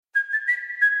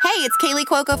Hey, it's Kaylee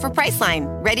Cuoco for Priceline.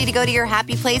 Ready to go to your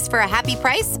happy place for a happy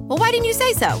price? Well, why didn't you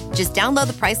say so? Just download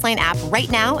the Priceline app right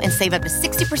now and save up to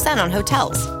 60% on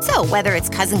hotels. So whether it's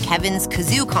Cousin Kevin's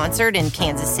Kazoo Concert in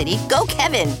Kansas City, go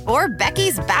Kevin, or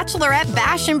Becky's Bachelorette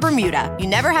Bash in Bermuda, you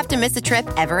never have to miss a trip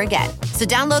ever again. So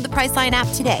download the Priceline app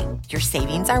today. Your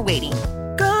savings are waiting.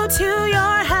 Go to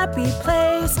your happy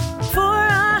place for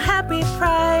a happy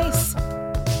price.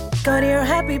 Go to your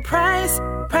happy price,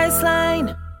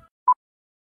 Priceline.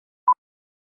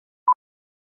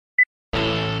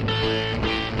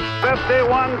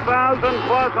 51,000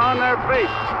 plus on their feet.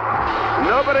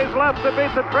 Nobody's left to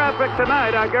beat the traffic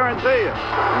tonight, I guarantee you.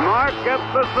 Mark gets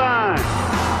the sign.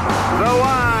 The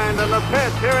wind and the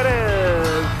pitch, here it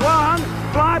is. Swung,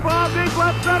 fly ball deep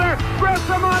left center.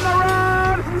 Grissom on the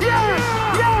road. Yes!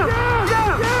 Yes!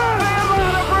 Yes! The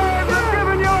Atlanta Braves have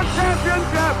given you a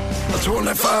championship.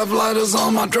 25 lighters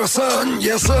on my dresser,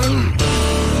 yes sir.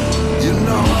 You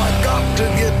know I got to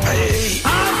get paid.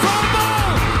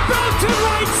 Back to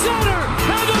right center,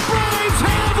 and the Braves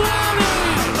have won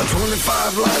it!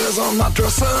 25 lighters on my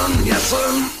dresser, yes sir.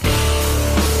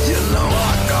 You know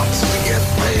I got to get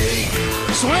paid.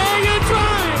 Swing and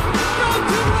drive, back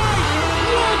to right,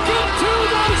 welcome to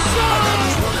the show! I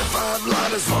got 25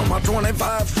 lighters for my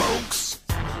 25 folks.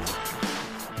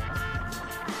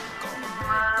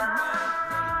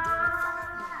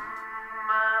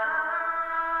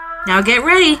 Now get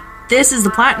ready. This is the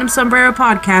Platinum Sombrero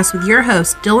Podcast with your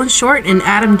hosts, Dylan Short and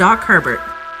Adam Doc Herbert.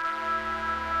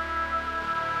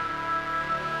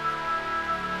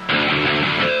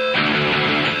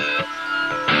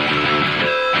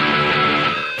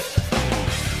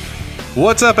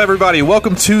 What's up, everybody?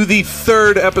 Welcome to the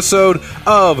third episode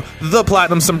of the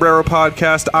Platinum Sombrero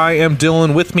Podcast. I am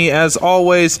Dylan. With me, as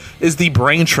always, is the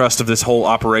brain trust of this whole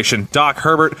operation, Doc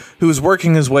Herbert, who is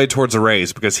working his way towards a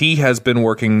raise because he has been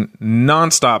working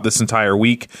nonstop this entire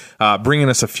week, bringing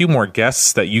us a few more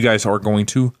guests that you guys are going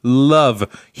to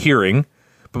love hearing.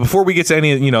 But before we get to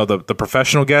any, the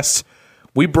professional guests,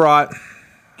 we brought...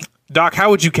 Doc, how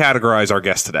would you categorize our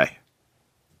guest today?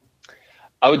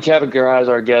 I would categorize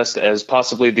our guest as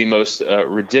possibly the most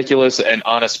ridiculous and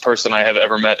honest person I have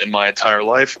ever met in my entire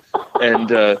life,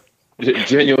 and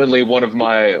genuinely one of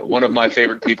my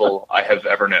favorite people I have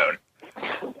ever known.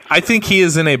 I think he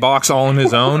is in a box all on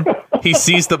his own. He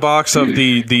sees the box of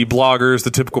the bloggers, the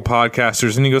typical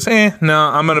podcasters, and he goes, no,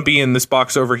 I'm going to be in this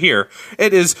box over here.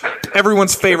 It is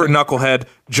everyone's favorite knucklehead,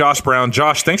 Josh Brown.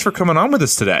 Josh, thanks for coming on with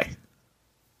us today.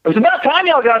 It's about time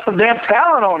y'all got some damn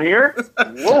talent on here.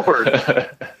 Lord.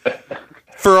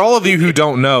 For all of you who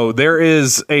don't know, there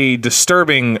is a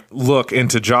disturbing look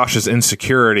into Josh's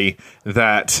insecurity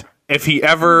that if he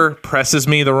ever presses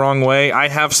me the wrong way, I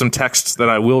have some texts that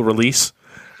I will release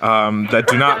that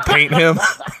do not paint him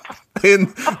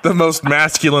in the most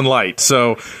masculine light.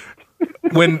 So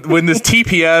when this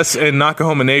TPS and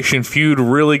Nakahoma Nation feud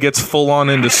really gets full on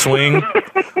into swing,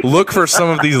 look for some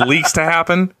of these leaks to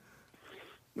happen.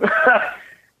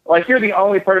 Like, you're the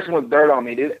only person with dirt on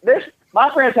me, dude.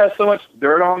 My friends have so much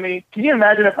dirt on me. Can you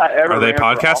imagine if I ever... Are they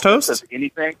podcast hosts?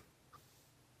 Anything?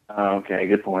 Okay,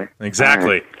 good point.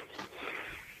 Exactly. Right.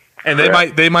 And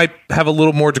they might have a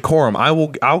little more decorum.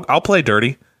 I'll play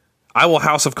dirty. I will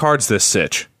House of Cards this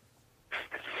sitch.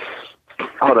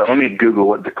 Hold on, let me Google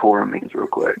what decorum means real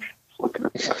quick. Just looking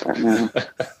at that right now.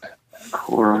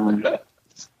 Decorum.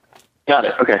 Got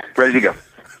it. Okay, ready to go.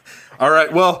 All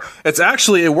right, well,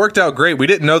 it worked out great. We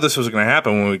didn't know this was going to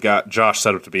happen when we got Josh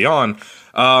set up to be on.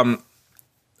 I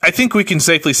think we can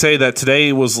safely say that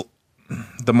today was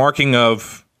the marking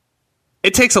of...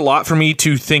 It takes a lot for me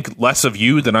to think less of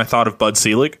you than I thought of Bud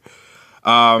Selig.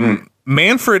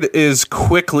 Manfred is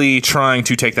quickly trying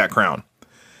to take that crown.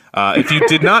 If you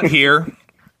did not hear,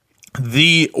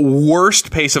 the worst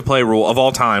pace of play rule of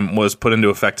all time was put into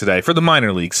effect today for the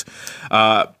minor leagues.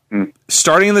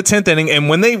 Starting in the 10th inning, and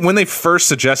when they first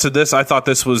suggested this, I thought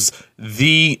this was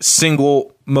the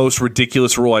single most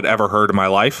ridiculous rule I'd ever heard in my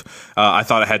life. I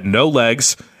thought it had no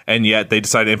legs, and yet they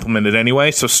decided to implement it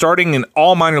anyway. So starting in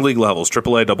all minor league levels,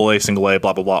 AAA, AA, single A,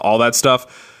 blah, blah, blah, all that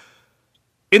stuff.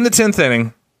 In the 10th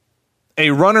inning,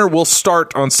 a runner will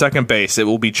start on second base. It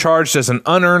will be charged as an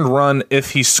unearned run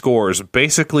if he scores.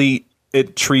 Basically,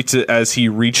 it treats it as he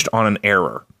reached on an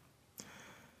error.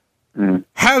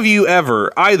 Have you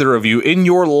ever, either of you, in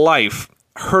your life,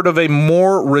 heard of a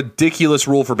more ridiculous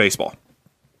rule for baseball?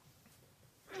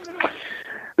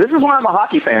 This is why I'm a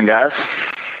hockey fan, guys.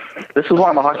 This is why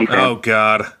I'm a hockey fan. Oh,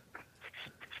 God.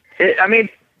 I mean,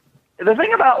 the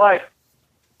thing about,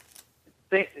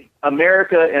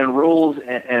 America and rules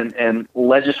and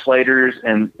legislators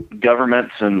and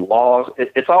governments and laws,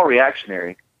 it's all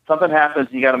reactionary. It's something happens,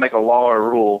 and you got to make a law or a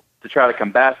rule to try to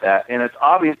combat that. And it's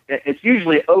obvious. It's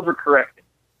usually overcorrected,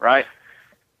 right?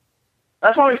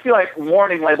 That's why we see like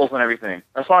warning labels and everything.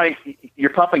 That's why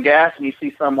you're pumping gas and you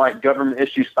see some like government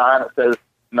issue sign that says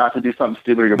not to do something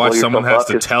stupid. Or you'll blow yourself up. Why someone has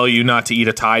to tell you not to eat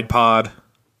a Tide Pod.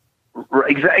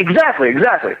 Exactly.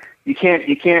 You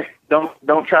can't.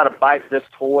 Don't try to bite this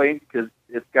toy because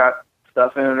it's got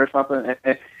stuff in it or something.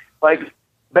 And like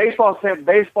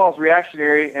baseball's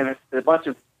reactionary, and it's a bunch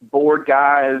of bored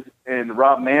guys and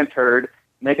Rob Manturd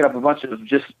making up a bunch of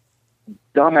just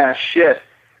dumbass shit.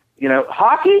 You know,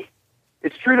 hockey.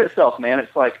 It's true to itself, man.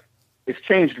 It's like it's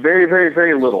changed very, very,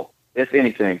 very little, if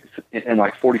anything, in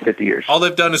like 40, 50 years. All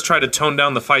they've done is try to tone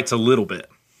down the fights a little bit.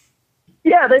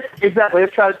 Yeah, exactly.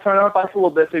 They've tried to turn down the fights a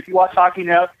little bit. So if you watch hockey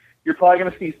now, you're probably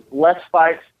going to see less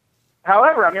fights.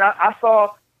 However, I mean, I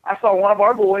saw one of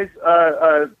our boys,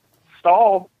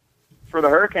 Stahl, for the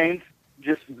Hurricanes,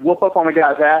 just whoop up on a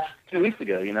guy's ass 2 weeks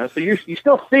ago. You know, so you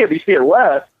still see it, but you see it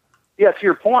less. Yeah, to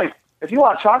your point. If you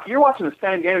watch hockey, you're watching the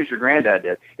same game as your granddad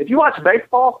did. If you watch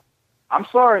baseball, I'm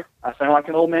sorry, I sound like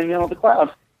an old man yelling at the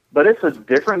clouds, but it's a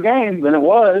different game than it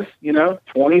was,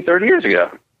 20, 30 years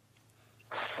ago.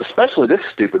 Especially this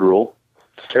stupid rule.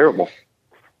 It's terrible.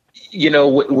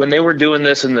 When they were doing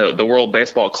this in the World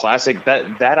Baseball Classic,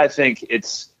 that I think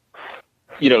it's,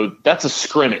 that's a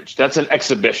scrimmage. That's an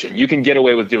exhibition. You can get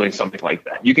away with doing something like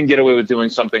that. You can get away with doing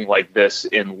something like this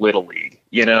in Little League,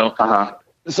 Uh-huh.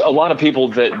 So a lot of people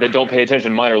that don't pay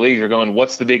attention to minor leagues are going,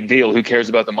 what's the big deal? Who cares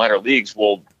about the minor leagues?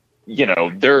 Well,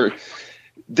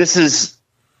 this is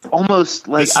almost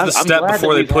like this is the step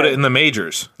before they put it in the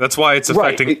majors. That's why it's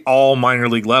affecting all minor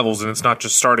league levels, and it's not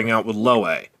just starting out with low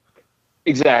A.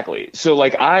 Exactly. So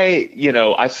like I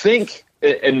think,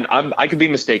 and I could be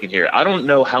mistaken here. I don't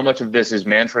know how much of this is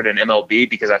Manfred and MLB,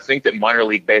 because I think that minor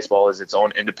league baseball is its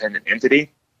own independent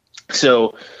entity.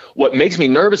 So what makes me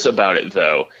nervous about it,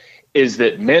 though, is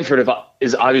that Manfred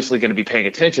is obviously going to be paying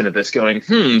attention to this, going,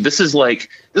 this is like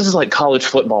college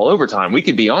football overtime. We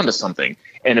could be onto something.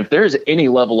 And if there's any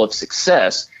level of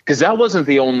success, because that wasn't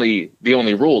the only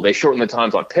rule. They shortened the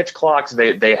times on pitch clocks.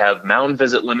 They have mound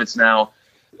visit limits now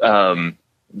that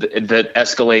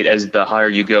escalate as the higher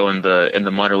you go in the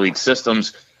minor league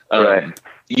systems. Right.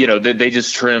 They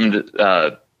just trimmed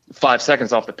 5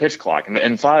 seconds off the pitch clock,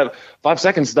 and 5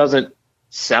 seconds doesn't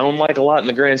sound like a lot in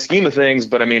the grand scheme of things,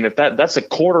 but I mean, if that's a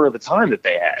quarter of the time that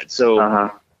they had. So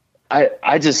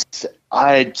I just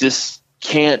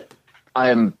can't. I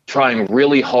am trying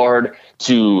really hard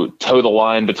to toe the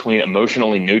line between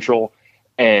emotionally neutral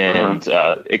and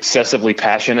excessively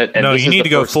passionate. And no, you need to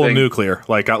go full nuclear,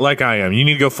 like I am. You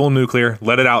need to go full nuclear.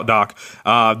 Let it out, Doc.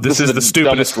 This is the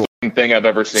stupidest thing I've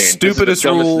ever seen. Stupidest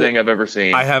rule thing I've ever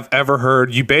seen. I have ever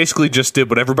heard. You basically just did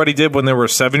what everybody did when they were a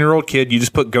 7-year-old kid. You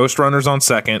just put ghost runners on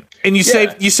second, and you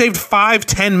saved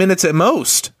 5-10 minutes at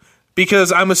most.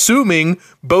 Because I'm assuming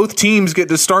both teams get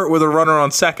to start with a runner on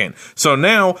second. So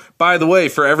now, by the way,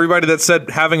 for everybody that said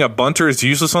having a bunter is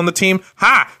useless on the team,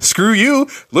 screw you.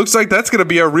 Looks like that's going to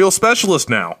be a real specialist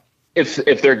now.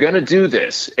 If they're going to do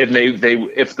this,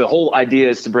 if the whole idea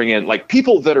is to bring in like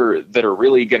people that are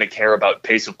really going to care about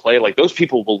pace of play, like those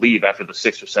people will leave after the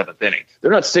 6th or 7th inning.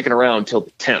 They're not sticking around until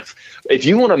the 10th. If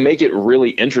you want to make it really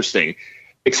interesting,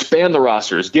 expand the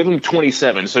rosters, give them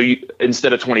 27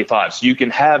 instead of 25, so you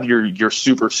can have your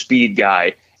super speed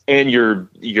guy and your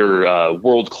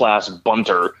world class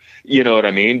bunter. You know what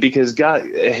I mean? Because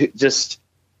and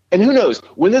who knows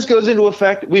when this goes into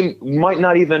effect, we might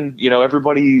not even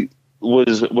everybody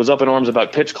was up in arms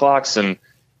about pitch clocks, and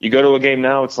you go to a game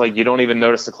now, it's like you don't even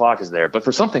notice the clock is there. But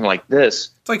for something like this,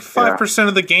 it's like 5%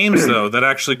 of the games though that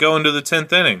actually go into the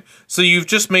 10th inning. So you've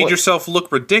just made yourself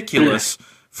look ridiculous.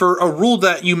 For a rule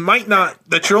that you're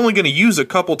only going to use a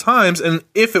couple times, and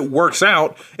if it works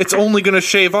out, it's only going to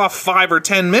shave off 5 or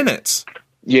 10 minutes.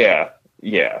 Yeah.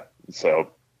 So,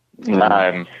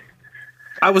 I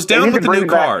was down with the new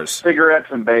cars. Cigarettes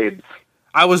and babes.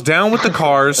 I was down with the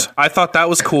cars. I thought that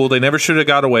was cool. They never should have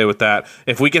got away with that.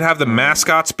 If we could have the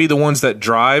mascots be the ones that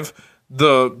drive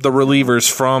the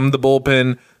relievers from the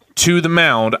bullpen to the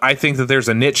mound, I think that there's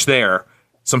a niche there.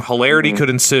 Some hilarity could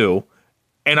ensue.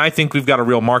 And I think we've got a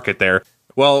real market there.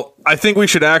 Well, I think we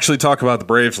should actually talk about the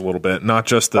Braves a little bit, not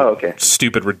just the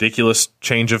stupid, ridiculous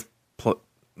change of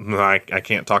I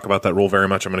can't talk about that rule very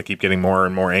much. I'm going to keep getting more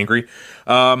and more angry.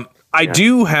 I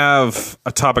do have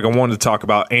a topic I wanted to talk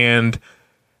about, and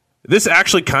this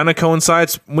actually kind of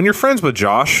coincides. When you're friends with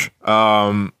Josh,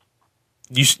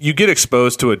 you get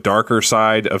exposed to a darker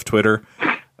side of Twitter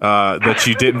that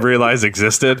you didn't realize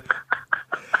existed.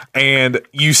 And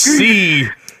you see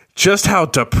just how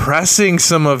depressing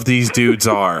some of these dudes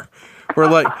are We're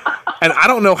like, and I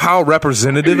don't know how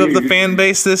representative of the fan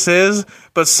base this is,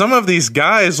 but some of these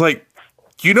guys, like,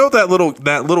 you know, that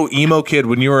little emo kid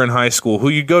when you were in high school who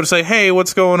you'd go to say, hey,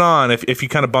 what's going on? If you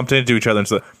kind of bumped into each other and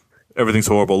said, everything's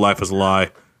horrible, life is a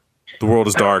lie, the world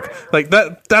is dark. Like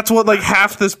that's what, like,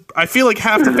 I feel like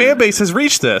half the fan base has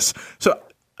reached this. So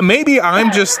maybe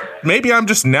I'm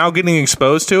just now getting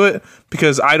exposed to it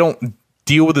because I don't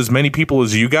deal with as many people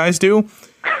as you guys do.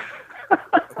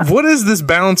 What is this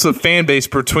balance of fan base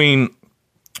between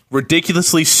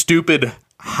ridiculously stupid,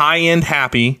 high-end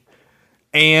happy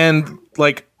and,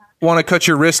 like, want to cut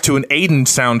your wrist to an Aiden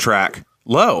soundtrack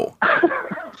low?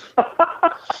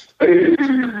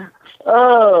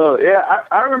 Oh, yeah.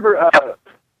 I remember,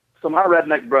 so my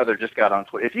redneck brother just got on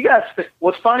Twitter. If you guys,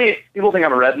 what's funny, people think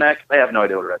I'm a redneck. They have no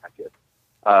idea what a redneck is.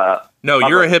 No,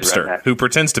 you're a hipster who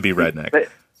pretends to be redneck.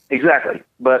 Exactly.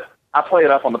 But I play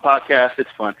it up on the podcast. It's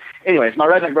fun. Anyways, my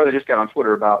redneck brother just got on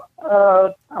Twitter about,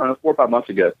 I don't know, 4 or 5 months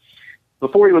ago.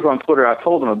 Before he was on Twitter, I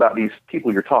told him about these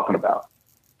people you're talking about.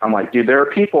 I'm like, dude, there are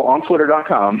people on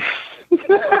Twitter.com.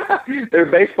 They're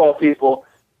baseball people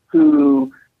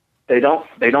who they don't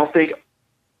think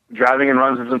driving in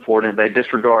runs is important. They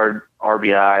disregard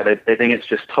RBI. They think it's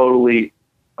just totally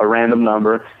a random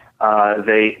number.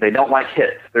 They don't like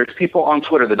hits. There's people on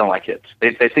Twitter that don't like hits.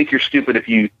 They think you're stupid if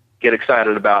you get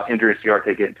excited about injury yard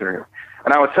getting to him.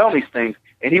 And I would tell these things,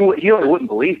 and he wouldn't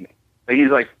believe me.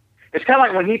 He's like, it's kind of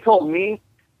like when he told me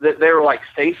that there were like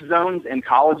safe zones in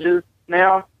colleges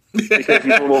now because these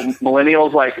little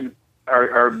millennials like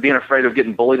are being afraid of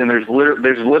getting bullied, and there's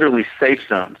literally safe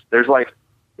zones. There's like,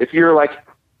 if you're like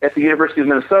at the University of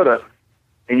Minnesota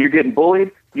and you're getting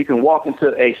bullied, you can walk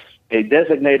into a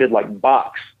designated like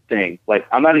box thing. Like,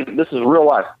 I'm not even, this is real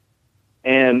life.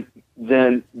 And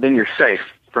then you're safe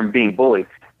from being bullied.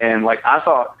 And like, I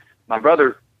thought my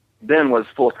brother Ben was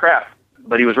full of crap,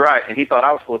 but he was right. And he thought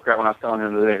I was full of crap when I was telling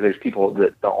him that there's people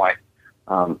that don't like,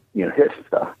 hits and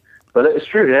stuff. But it's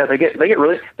true. Yeah. They get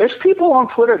really, there's people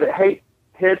on Twitter that hate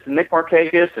hits and Nick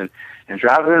Markakis and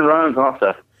driving in runs and all that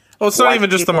stuff. Well, it's not even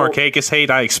just the Markakis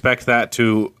hate. I expect that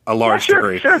to a large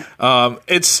degree. Sure.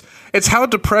 It's how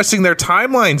depressing their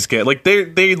timelines get. Like,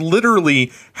 they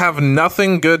literally have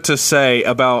nothing good to say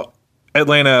about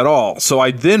Atlanta at all. So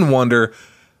I then wonder,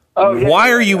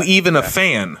 why are you even a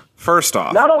fan? First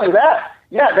off, not only that,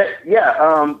 like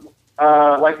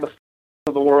the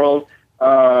of the world.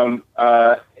 I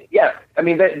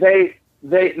mean, they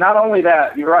not only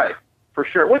that. You're right. For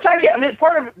sure. Which I get. I mean,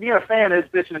 part of being a fan is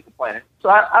bitching and complaining. So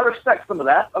I respect some of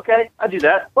that. Okay, I do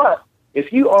that. But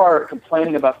if you are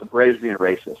complaining about the Braves being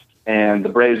racist and the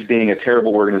Braves being a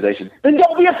terrible organization, then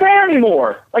don't be a fan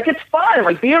anymore. Like, it's fine.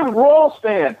 Like, be a Royals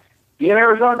fan. Be an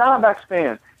Arizona Diamondbacks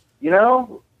fan.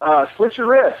 Slit your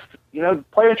wrist.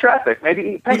 Play in traffic. Maybe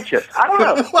eat paint chips. I don't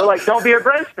know. But, like, don't be a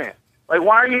Braves fan. Like,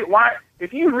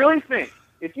 if you really think,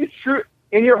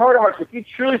 in your heart of hearts, if you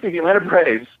truly think the Atlanta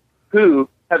Braves, who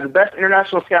have the best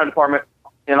international scouting department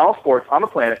in all sports on the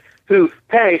planet, who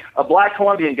pay a black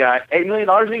Colombian guy $8 million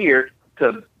a year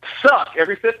to suck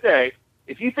every fifth day,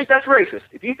 if you think that's racist,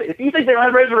 if you think the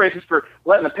Atlanta Braves are racist for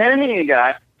letting a Panamanian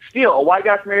guy steal a white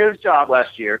guy from his job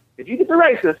last year, if you think they're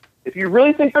racist, if you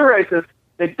really think they're racist,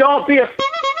 then don't be a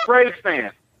Braves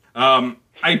fan.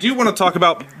 I do want to talk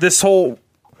about the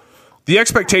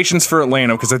expectations for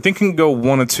Atlanta, because I think it can go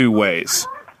one of two ways.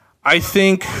 I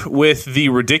think with the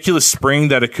ridiculous spring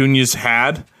that Acuna's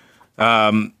had,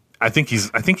 I think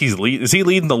he's is he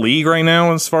leading the league right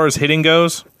now as far as hitting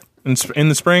goes in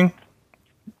the spring?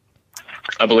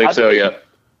 I believe so. Yeah.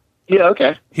 Yeah.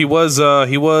 Okay. He was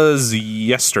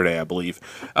yesterday, I believe.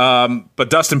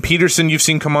 But Dustin Peterson, you've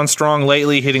seen come on strong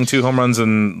lately, hitting 2 home runs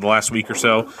in the last week or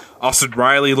so. Austin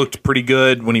Riley looked pretty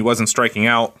good when he wasn't striking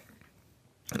out.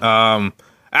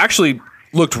 Actually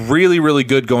looked really, really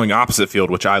good going opposite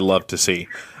field, which I love to see.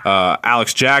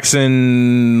 Alex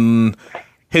Jackson,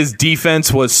 his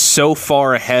defense was so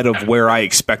far ahead of where I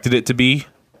expected it to be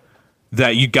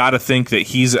that you got to think that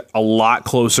he's a lot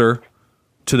closer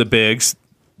to the bigs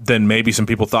than maybe some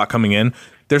people thought coming in.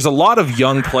 There's a lot of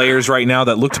young players right now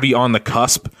that look to be on the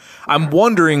cusp. I'm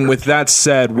wondering, with that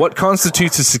said, what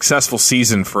constitutes a successful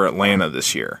season for Atlanta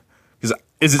this year? Is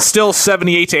it still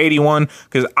 78 to 81?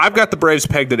 Because I've got the Braves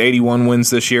pegged at 81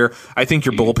 wins this year. I think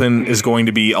your bullpen is going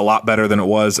to be a lot better than it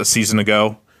was a season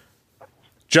ago,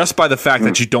 just by the fact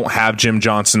that you don't have Jim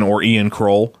Johnson or Ian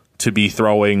Kroll to be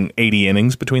throwing 80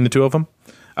 innings between the two of them.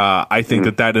 I think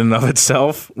that in and of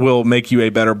itself will make you a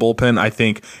better bullpen. I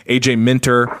think A.J.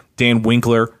 Minter, Dan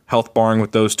Winkler, health barring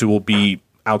with those two will be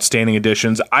outstanding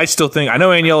additions. I still think, I know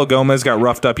Aniello Gomez got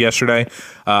roughed up yesterday.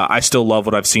 I still love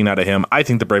what I've seen out of him. I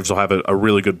think the Braves will have a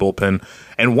really good bullpen.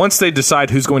 And once they decide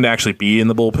who's going to actually be in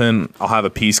the bullpen, I'll have a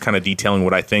piece kind of detailing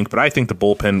what I think. But I think the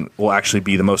bullpen will actually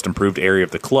be the most improved area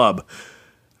of the club.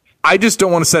 I just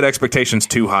don't want to set expectations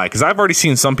too high because I've already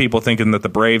seen some people thinking that the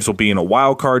Braves will be in a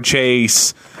wild card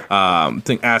chase,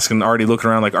 already looking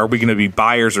around like, are we going to be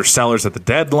buyers or sellers at the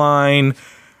deadline?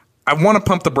 I want to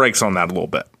pump the brakes on that a little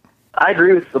bit. I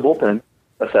agree with the bullpen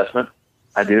assessment.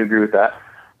 I do agree with that.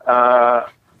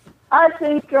 I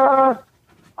think now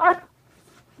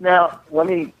let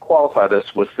me qualify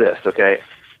this with this, okay?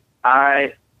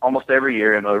 I almost every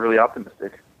year am really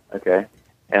optimistic, okay,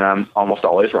 and I'm almost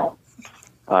always wrong.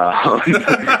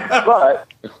 But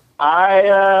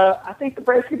I think the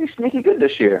Braves could be sneaky good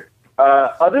this year.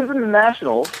 Other than the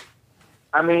Nationals,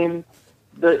 I mean,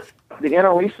 the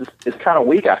NL East is kind of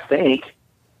weak, I think.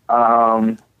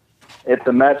 If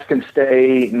the Mets can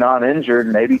stay non-injured,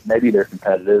 maybe they're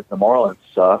competitive. The Marlins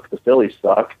suck. The Phillies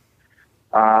suck.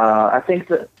 I think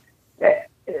that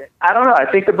I don't know.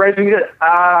 I think the Braves are good.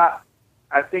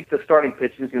 I think the starting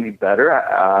pitching is going to be better.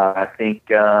 I think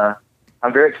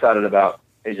I'm very excited about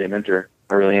AJ Minter.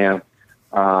 I really am.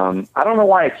 I don't know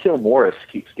why Akil Morris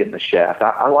keeps getting the shaft.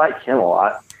 I like him a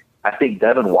lot. I think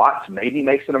Devin Watts maybe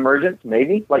makes an emergence,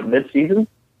 maybe like mid-season,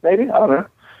 maybe. I don't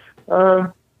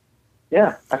know.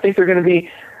 Yeah, I think they're going to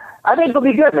be. I think they'll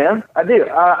be good, man. I do.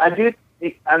 I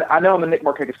know I'm a Nick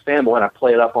Markakis fanboy and I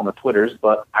play it up on the Twitters,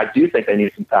 but I do think they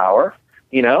need some power.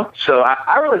 You know, so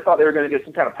I really thought they were going to get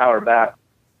some kind of power back,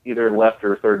 either left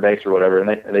or third base or whatever,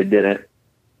 and they didn't.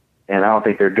 And I don't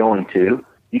think they're going to.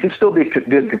 You can still be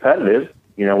good competitive,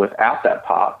 you know, without that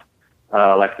pop,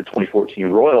 like the 2014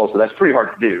 Royals, but that's pretty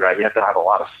hard to do, right? You have to have a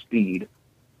lot of speed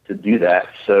to do that.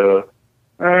 So,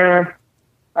 I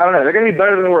don't know. They're going to be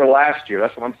better than they were last year.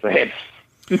 That's what I'm saying.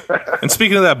 And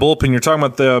speaking of that bullpen, you're talking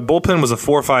about the bullpen was a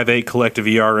 4.58 collective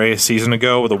ERA a season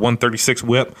ago with a 136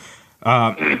 WHIP.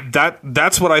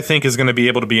 That's what I think is going to be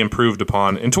able to be improved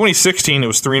upon. In 2016, it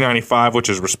was 395, which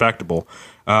is respectable.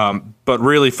 But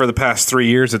really, for the past 3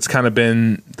 years, it's kind of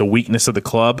been the weakness of the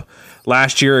club.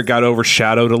 Last year, it got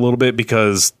overshadowed a little bit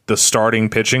because the starting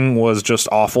pitching was just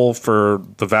awful for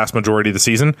the vast majority of the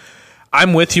season.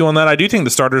 I'm with you on that. I do think the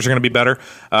starters are going to be better.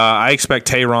 I expect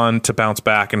Tehran to bounce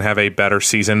back and have a better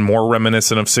season, more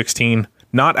reminiscent of 16.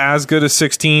 Not as good as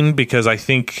 16 because I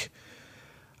think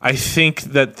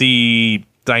that the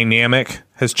dynamic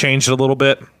has changed a little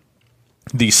bit.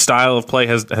 The style of play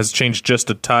has changed just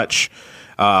a touch.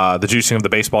 The juicing of the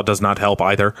baseball does not help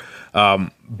either.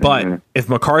 But if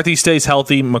McCarthy stays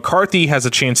healthy, McCarthy has a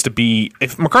chance to be...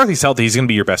 If McCarthy's healthy, he's going to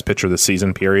be your best pitcher this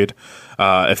season, period.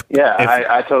 I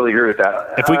totally agree with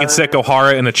that. If we can stick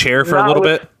Gohara in a chair for a little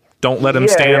bit, don't let him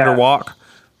stand or walk.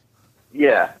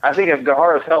 Yeah, I think if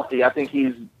Gohara's healthy, I think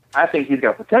he's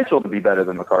got potential to be better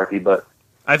than McCarthy, but...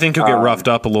 I think he'll get roughed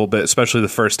up a little bit, especially the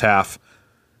first half,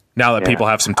 now that people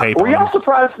have some tape on him. Were y'all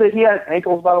surprised that he had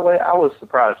ankles, by the way? I was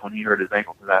surprised when he hurt his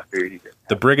ankles in that period.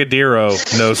 The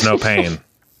Brigadeiro knows no pain.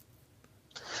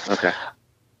 Okay.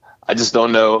 I just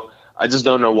don't know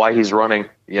why he's running,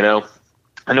 you know?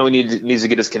 I know he needs to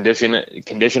get his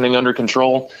conditioning under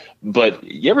control, but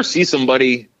you ever see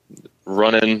somebody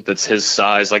running that's his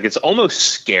size? Like, it's almost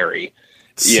scary.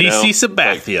 CC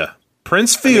Sabathia,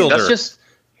 Prince Fielder. I mean,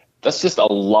 that's just a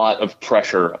lot of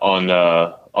pressure on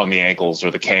the ankles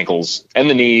or the cankles and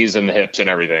the knees and the hips and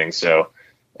everything. So,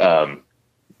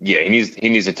 he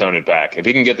needs to tone it back. If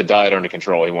he can get the diet under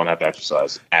control, he won't have to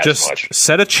exercise as much. Just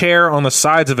set a chair on the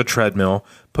sides of a treadmill,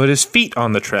 put his feet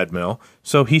on the treadmill,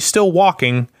 so he's still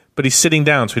walking, but he's sitting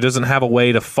down, so he doesn't have a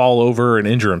way to fall over and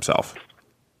injure himself.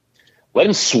 Let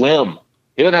him swim.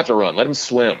 He doesn't have to run. Let him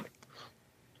swim.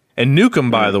 And Newcomb,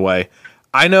 by the way,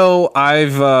 I know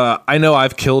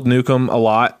I've killed Newcomb a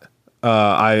lot.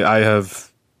 I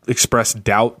have expressed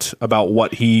doubt about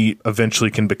what he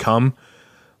eventually can become.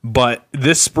 But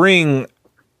this spring,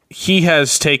 he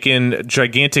has taken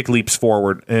gigantic leaps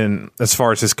forward in as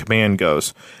far as his command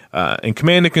goes. And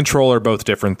command and control are both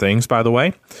different things, by the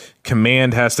way.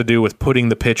 Command has to do with putting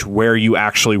the pitch where you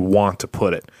actually want to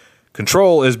put it.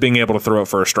 Control is being able to throw it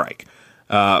for a strike.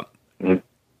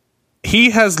 He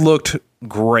has looked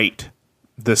great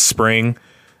this spring.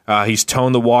 He's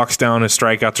toned the walks down. His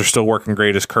strikeouts are still working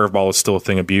great. His curveball is still a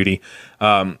thing of beauty.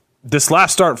 This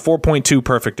last start, 4.2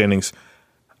 perfect innings.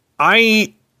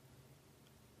 I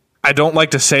don't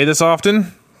like to say this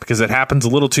often because it happens a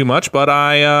little too much, but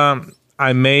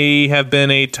I may have been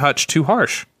a touch too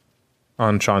harsh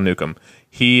on Sean Newcomb.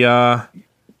 He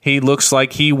looks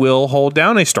like he will hold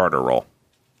down a starter role.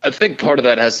 I think part of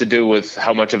that has to do with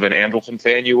how much of an Andrelton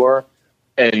fan you are.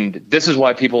 And this is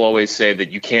why people always say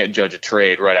that you can't judge a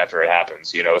trade right after it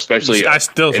happens, especially I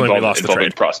still think we lost the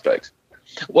trade. Prospects.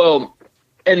 Well,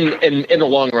 and in the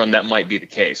long run, that might be the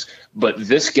case. But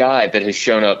this guy that has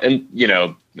shown up, and,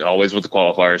 always with the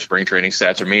qualifiers, spring training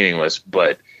stats are meaningless,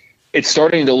 but it's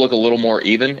starting to look a little more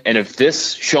even. And if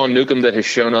this Sean Newcomb that has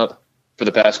shown up for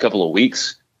the past couple of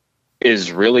weeks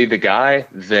is really the guy,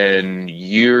 then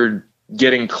you're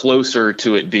getting closer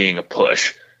to it being a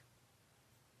push.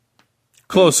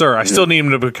 Closer. I still need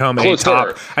him to become a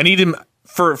top. I need him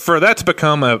for that to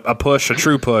become a push, a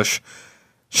true push.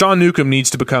 Sean Newcomb needs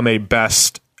to become a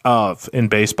best of in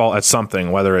baseball at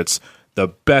something, whether it's the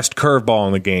best curveball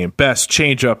in the game, best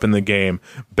changeup in the game,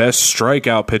 best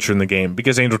strikeout pitcher in the game,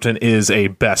 because Andrelton is a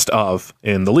best of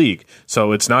in the league.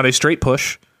 So it's not a straight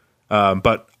push,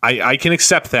 but I can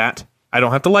accept that. I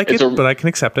don't have to like it, but I can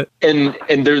accept it. And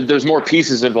there's more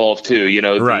pieces involved too.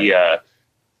 Right.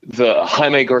 The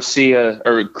Jaime Garcia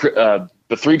or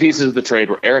the three pieces of the trade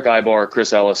were Eric Ibar,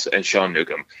 Chris Ellis, and Sean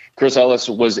Newcomb. Chris Ellis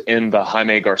was in the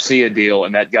Jaime Garcia deal,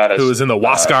 and that got us. Who was in the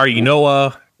Huascar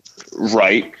Ynoa.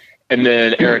 Right. And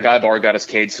then Eric Ibar got us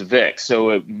Cade Savick.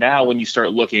 So now when you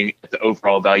start looking at the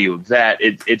overall value of that,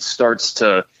 it starts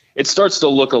to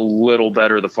look a little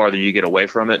better the farther you get away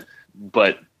from it.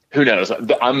 But who knows?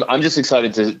 I'm just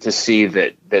excited to see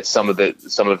that some of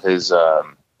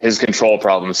his control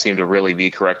problems seem to really be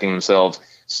correcting themselves.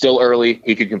 Still early.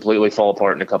 He could completely fall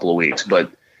apart in a couple of weeks,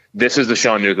 but this is the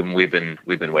Sean Newcomb we've been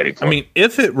waiting for. I mean,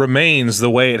 if it remains the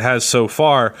way it has so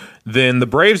far, then the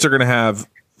Braves are going to have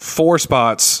 4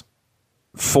 spots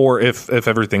for if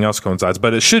everything else coincides,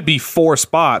 but it should be 4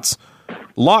 spots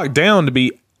locked down to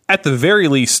be at the very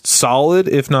least solid,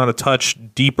 if not a touch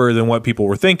deeper than what people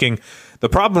were thinking. The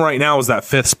problem right now is that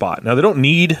 5th spot. Now, they don't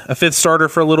need a 5th starter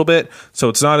for a little bit, so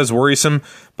it's not as worrisome.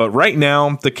 But right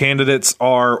now, the candidates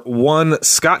are 1,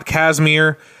 Scott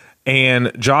Kazmir,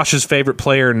 and Josh's favorite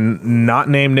player, not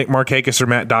named Nick Markakis or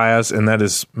Matt Diaz, and that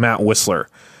is Matt Whistler.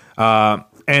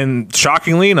 And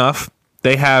shockingly enough,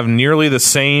 they have nearly the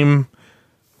same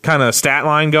kind of stat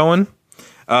line going.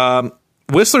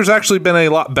 Whistler's actually been a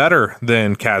lot better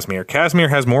than Kazmir. Kazmir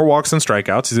has more walks than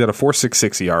strikeouts. He's got a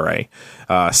 4.66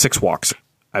 ERA, 6 walks,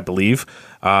 I believe.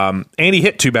 And he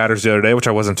hit 2 batters the other day, which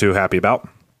I wasn't too happy about.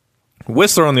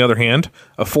 Whistler, on the other hand,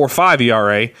 a 4.5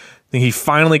 ERA. I think he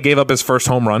finally gave up his first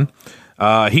home run.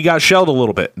 He got shelled a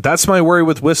little bit. That's my worry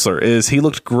with Whistler, is he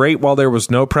looked great while there was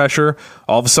no pressure.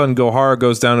 All of a sudden, Gohara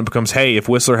goes down and becomes, hey, if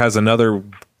Whistler has another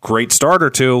great start or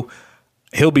two,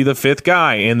 he'll be the 5th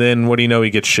guy. And then, what do you know, he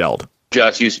gets shelled.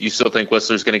 Josh, you still think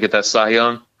Whistler's going to get that Cy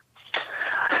Young?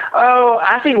 Oh,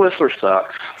 I think Whistler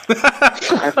sucks.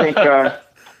 I think, let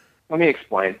me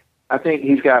explain. I think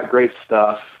he's got great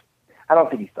stuff. I don't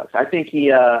think he sucks. I think he's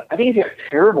got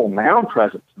terrible mound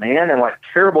presence, man, and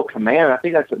terrible command. I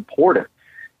think that's important.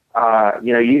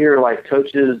 You hear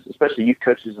coaches, especially youth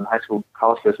coaches in high school,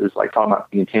 college coaches, talking about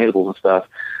the intangibles and stuff.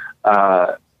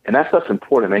 And that stuff's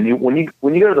important, man. When you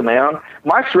go to the mound,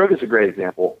 Mike Soroka's a great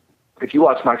example. If you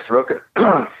watch Mike Soroka,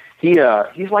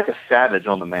 he's like a savage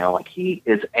on the mound. He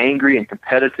is angry and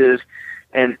competitive,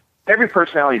 and every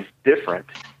personality is different.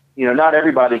 Not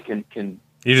everybody can.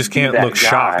 You just can't look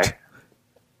shocked.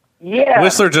 Yeah,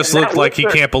 Whistler just looked like he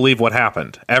can't believe what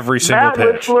happened every single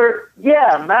pitch. Whistler,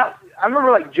 Matt. I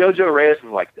remember JoJo Reyes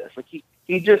was like this.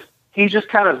 He's just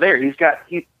kind of there. You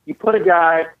put a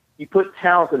guy, you put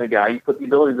talent in a guy, you put the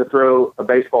ability to throw a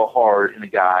baseball hard in a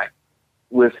guy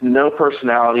with no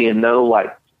personality and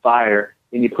no fire,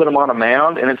 and you put him on a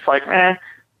mound, and it's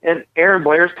And Aaron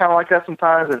Blair's kind of like that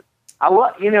sometimes. And I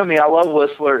love, I love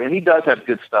Whistler, and he does have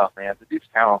good stuff, man. The dude's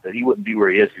talented. He wouldn't be where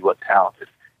he is if he wasn't talented.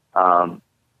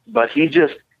 But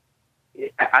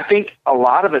I think a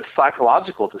lot of it's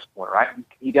psychological at this point, right?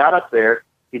 He got up there,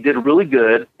 he did really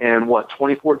good in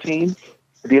 2014,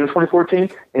 at the end of 2014,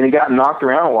 and he got knocked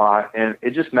around a lot, and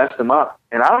it just messed him up.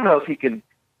 And I don't know if he can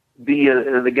be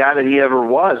the guy that he ever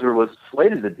was or was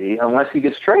slated to be unless he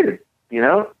gets traded.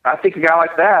 I think a guy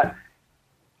like that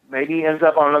maybe he ends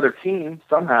up on another team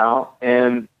somehow,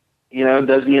 and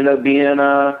does he end up being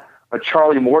a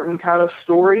Charlie Morton kind of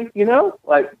story?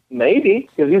 Maybe,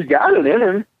 because he's got it in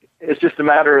him. It's just a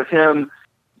matter of him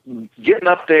getting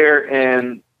up there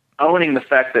and owning the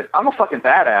fact that I'm a fucking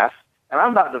badass and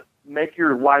I'm about to make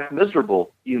your life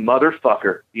miserable, you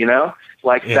motherfucker.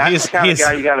 That's the kind of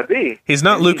guy you got to be. He's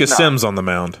not Lucas Sims on the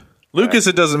mound. Lucas,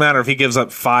 it doesn't matter if he gives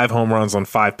up 5 home runs on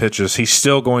 5 pitches. He's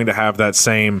still going to have that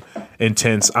same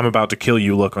intense "I'm about to kill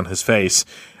you" look on his face,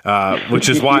 which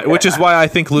is why I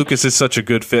think Lucas is such a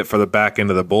good fit for the back end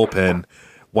of the bullpen.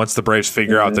 Once the Braves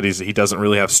figure out that he doesn't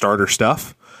really have starter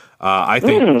stuff, I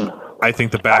think I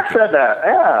think the back. I said that.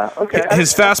 Yeah. Okay.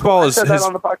 His fastball is I said that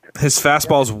on the podcast. his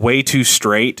fastball is way too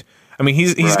straight. I mean,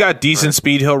 he's Right, got decent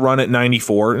speed. He'll run at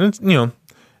 94. And it's,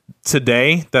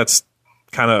 today that's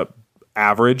kind of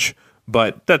average,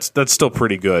 but that's still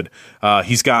pretty good.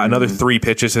 He's got another 3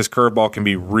 pitches. His curveball can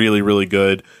be really, really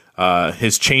good.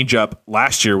 His changeup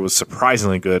last year was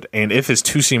surprisingly good, and if his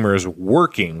 2-seamer is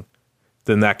working,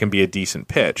 then that can be a decent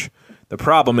pitch. The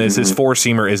problem is his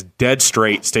 4-seamer is dead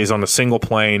straight, stays on a single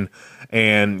plane,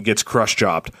 and gets crush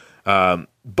jobbed.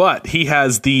 But he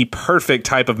has the perfect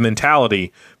type of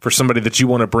mentality for somebody that you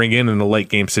want to bring in a late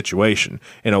game situation.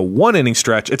 In a 1-inning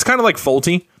stretch, it's kind of like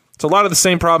Folty. It's a lot of the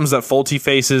same problems that Folty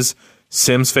faces,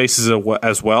 Sims faces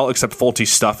as well, except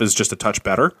Folty's stuff is just a touch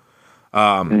better.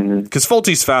 Because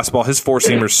Folty's fastball, his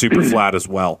 4-seamer is super flat as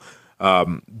well.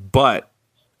 But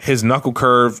his knuckle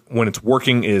curve, when it's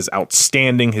working, is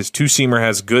outstanding. His 2-seamer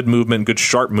has good movement, good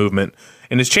sharp movement,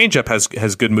 and his changeup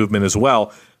has good movement as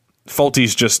well.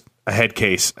 Folty's just a head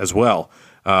case as well.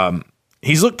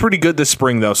 He's looked pretty good this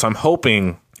spring, though, so I'm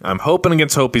hoping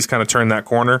against hope he's kind of turned that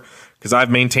corner, because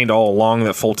I've maintained all along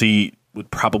that Folty would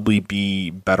probably be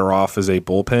better off as a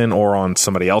bullpen or on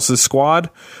somebody else's squad.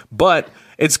 But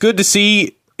it's good to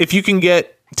see if you can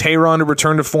get Tehran to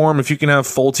return to form, if you can have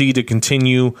Folty to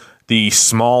continue the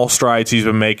small strides he's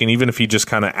been making, even if he just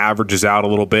kind of averages out a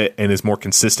little bit and is more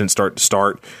consistent start to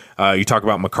start. You talk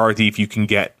about McCarthy, if you can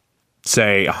get,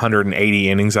 say, 180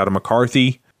 innings out of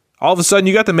McCarthy, all of a sudden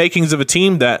you got the makings of a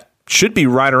team that should be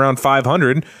right around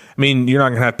 500. I mean, you're not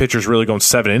going to have pitchers really going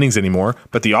 7 innings anymore,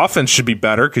 but the offense should be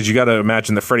better, because you got to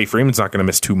imagine that Freddie Freeman's not going to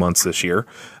miss 2 months this year.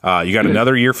 You got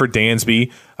another year for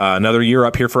Dansby, another year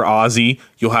up here for Ozzie.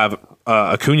 You'll have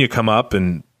Acuna come up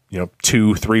in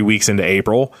 2-3 weeks into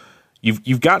April.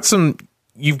 You've got some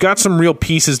real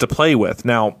pieces to play with.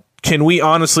 Now, can we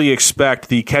honestly expect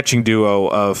the catching duo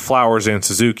of Flowers and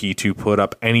Suzuki to put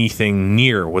up anything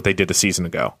near what they did a season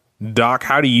ago? Doc,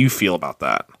 how do you feel about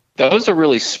that? That was a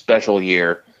really special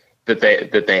year that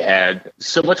they had.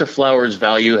 So much of Flowers'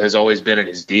 value has always been in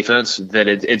his defense that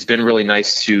it's been really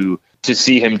nice to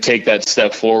see him take that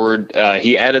step forward.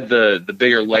 He added the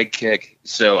bigger leg kick,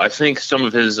 so I think some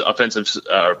of his offensive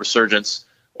resurgence,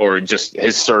 or just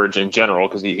his surge in general,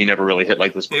 because he never really hit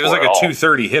like this before. He was like a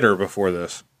 230 hitter before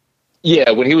this.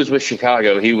 Yeah, when he was with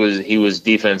Chicago, he was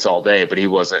defense all day, but he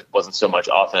wasn't so much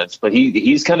offense. But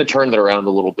he's kind of turned it around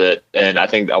a little bit, and I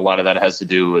think a lot of that has to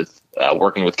do with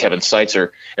working with Kevin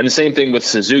Seitzer. And the same thing with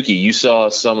Suzuki. You saw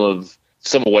some of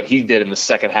what he did in the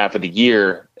second half of the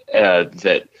year.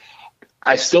 That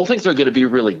I still think they're going to be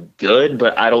really good,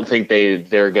 but I don't think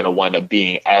they're going to wind up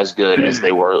being as good as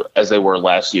they were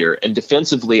last year. And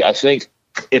defensively, I think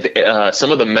if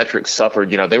some of the metrics suffered,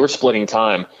 they were splitting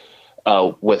time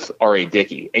with R.A.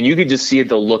 Dickey. And you could just see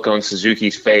the look on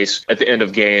Suzuki's face at the end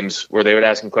of games where they would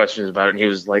ask him questions about it, and he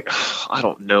was like, I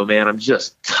don't know, man, I'm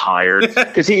just tired.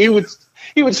 Because he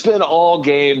would spend all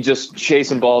game just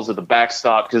chasing balls at the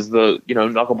backstop, because the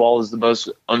knuckleball is the most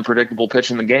unpredictable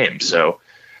pitch in the game. So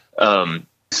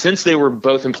since they were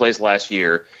both in place last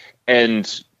year,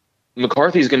 and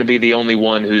McCarthy's going to be the only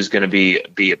one who's going to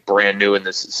be brand new in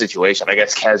this situation. I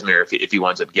guess Kazmir, if he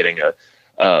winds up getting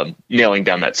nailing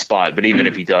down that spot. But even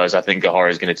if he does, I think Gahara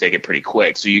is going to take it pretty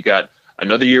quick. So you got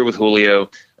another year with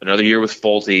Julio, another year with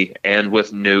Folty, and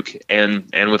with Nuke,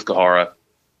 and with Gahara,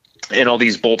 and all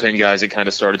these bullpen guys that kind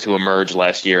of started to emerge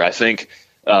last year. I think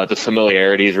the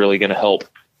familiarity is really going to help,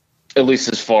 at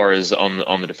least as far as on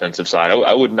the defensive side.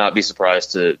 I would not be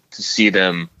surprised to see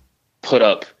them put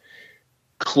up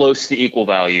close to equal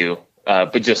value,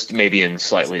 but just maybe in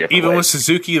slightly different Even ways. with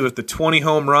Suzuki with the 20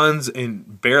 home runs in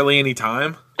barely any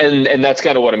time? And that's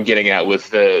kind of what I'm getting at with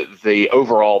the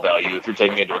overall value. If you're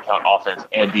taking into account offense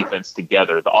and defense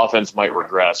together, the offense might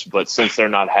regress, but since they're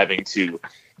not having to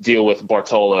deal with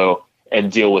Bartolo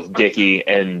and deal with Dickey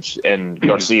and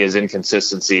Garcia's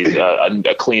inconsistencies,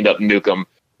 a cleaned up Newcomb,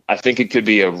 I think it could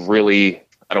be a really,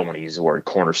 I don't want to use the word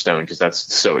cornerstone because that's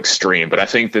so extreme, but I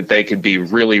think that they could be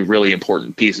really, really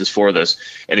important pieces for this.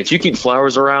 And if you keep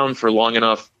Flowers around for long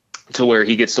enough to where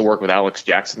he gets to work with Alex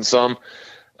Jackson some,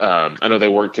 I know they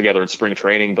work together in spring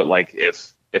training, but like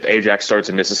if Ajax starts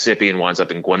in Mississippi and winds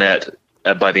up in Gwinnett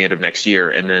by the end of next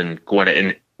year, and then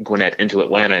Gwinnett into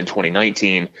Atlanta in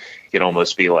 2019, it'd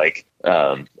almost be like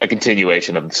a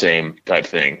continuation of the same type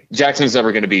thing. Jackson's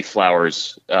never going to be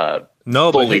Flowers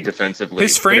fully defensively.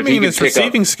 His framing and his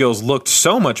receiving skills looked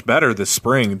so much better this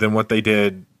spring than what they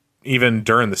did even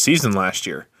during the season last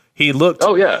year. He looked.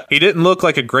 Oh yeah. He didn't look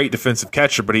like a great defensive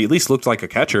catcher, but he at least looked like a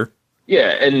catcher.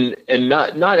 Yeah, and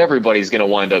not everybody's going to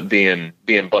wind up being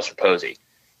Buster Posey.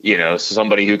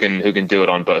 somebody who can do it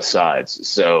on both sides.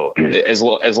 So as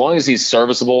long as he's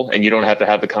serviceable and you don't have to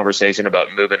have the conversation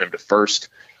about moving him to first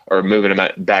or moving him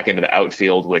back into the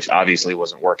outfield, which obviously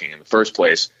wasn't working in the first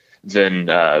place, then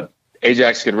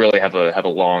Ajax could really have a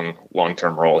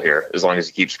long-term role here as long as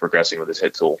he keeps progressing with his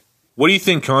hit tool. What do you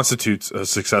think constitutes a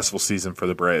successful season for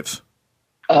the Braves?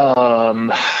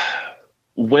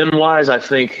 Win-wise, I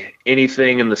think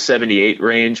anything in the 78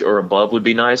 range or above would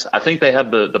be nice. I think they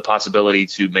have the possibility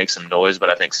to make some noise, but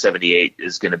I think 78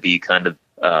 is going to be kind of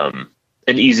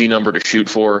an easy number to shoot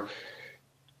for.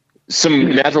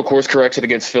 Some natural course correction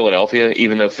against Philadelphia,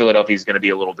 even though Philadelphia is going to be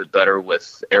a little bit better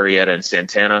with Arrieta and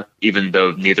Santana, even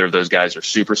though neither of those guys are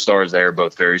superstars. They are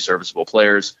both very serviceable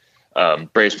players.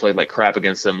 Braves played like crap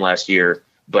against them last year,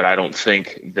 but I don't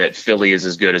think that Philly is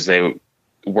as good as they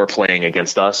were playing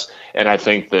against us. And I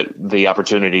think that the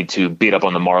opportunity to beat up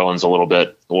on the Marlins a little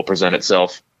bit will present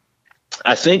itself.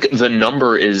 I think the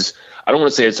number is, I don't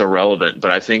want to say it's irrelevant,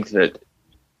 but I think that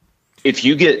if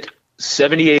you get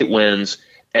 78 wins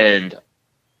and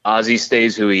Ozzie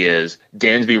stays who he is,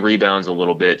 Dansby rebounds a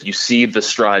little bit, you see the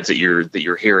strides that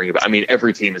you're hearing about. I mean,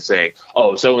 every team is saying,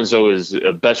 oh, so-and-so is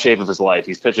the best shape of his life.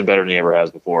 He's pitching better than he ever has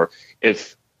before.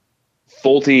 If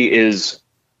Folty is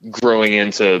growing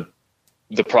into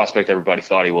the prospect everybody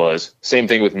thought he was, same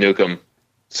thing with Newcomb,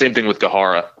 same thing with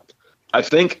Gahara. I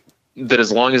think that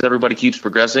as long as everybody keeps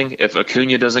progressing, if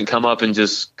Acuna doesn't come up and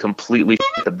just completely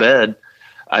shit the bed,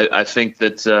 I think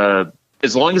that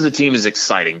as long as the team is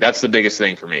exciting, that's the biggest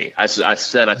thing for me. I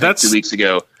think 2 weeks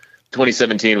ago,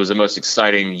 2017 was the most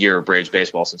exciting year of Braves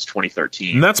baseball since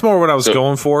 2013. And that's more what I was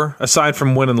going for. Aside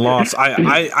from win and loss,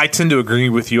 I tend to agree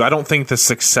with you. I don't think the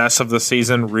success of the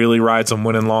season really rides on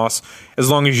win and loss. As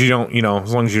long as you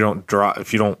don't draw,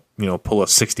 if you don't, pull a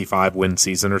 65 win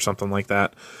season or something like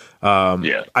that.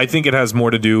 I think it has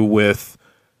more to do with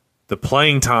the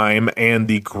playing time and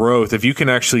the growth. If you can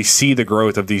actually see the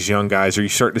growth of these young guys, or you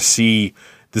start to see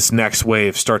this next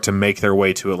wave start to make their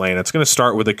way to Atlanta. It's going to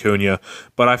start with Acuna,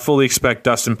 but I fully expect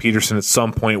Dustin Peterson at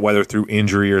some point, whether through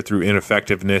injury or through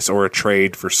ineffectiveness or a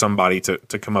trade for somebody to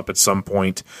come up at some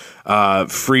point.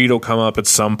 Fried will come up at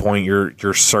some point,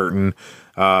 you're certain.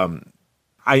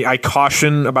 I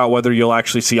caution about whether you'll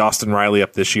actually see Austin Riley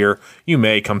up this year. You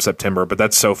may come September, but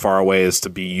that's so far away as to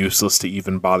be useless to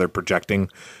even bother projecting.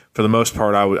 For the most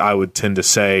part, I would tend to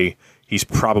say he's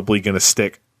probably going to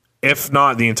stick. If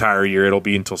not the entire year, it'll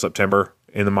be until September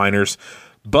in the minors.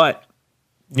 But,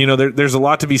 there's a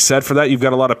lot to be said for that. You've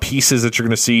got a lot of pieces that you're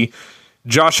going to see.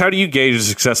 Josh, how do you gauge a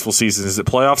successful season? Is it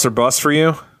playoffs or bust for you?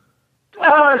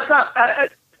 It's not. I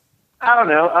don't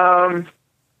know.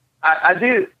 I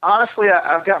do. Honestly,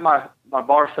 I've got my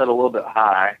bar set a little bit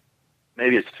high.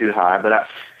 Maybe it's too high, but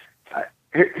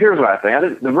here's what I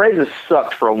think. The Braves have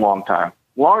sucked for a long time.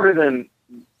 Longer than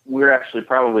we're actually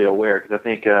probably aware, because I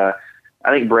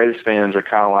think Braves fans are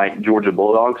kind of like Georgia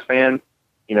Bulldogs fans.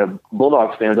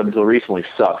 Bulldogs fans up until recently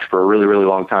sucked for a really, really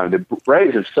long time. The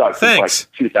Braves have sucked since like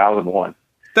 2001.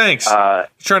 Thanks. You're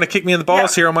trying to kick me in the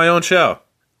balls here on my own show.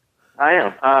 I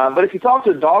am. But if you talk to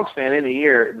a Dogs fan in a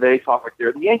year, they talk like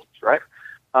they're the Yankees, right?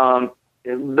 The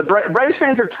Braves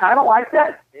fans are kind of like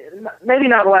that. Maybe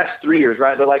not the last 3 years,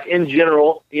 right? But like in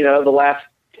general, the last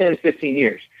 10, 15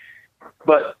 years.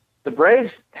 But the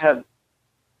Braves have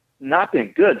not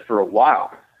been good for a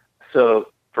while. So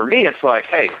for me, it's like,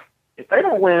 hey, if they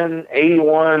don't win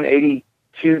 81,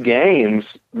 82 games,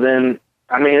 then,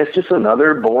 it's just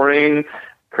another boring,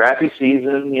 crappy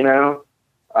season,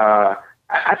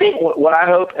 I think what I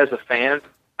hope as a fan,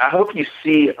 I hope you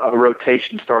see a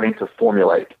rotation starting to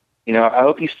formulate. I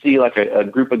hope you see like a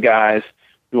group of guys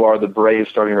who are the Braves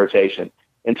starting rotation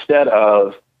instead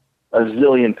of a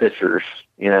zillion pitchers,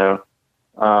 Same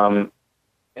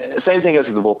thing as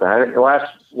with the bullpen. I think the last,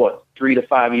 3 to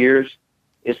 5 years,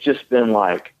 it's just been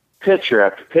like pitcher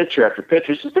after pitcher after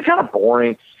pitcher. It's just been kind of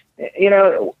boring.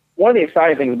 One of the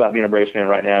exciting things about being a Braves fan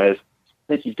right now is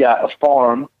that you've got a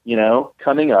farm,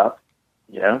 coming up,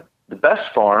 the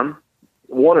best farm,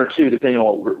 one or two, depending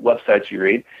on what websites you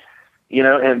read,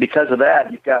 and because of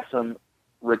that, you've got some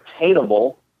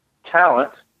retainable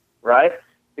talent, right?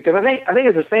 Because I think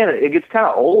as a fan, it gets kind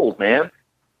of old, man,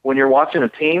 when you're watching a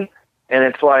team and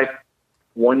it's like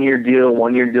 1 year deal,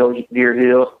 1 year deal,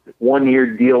 1 year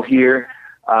deal here.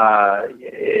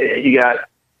 You got,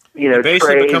 basically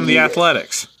trades, become the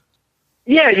Athletics.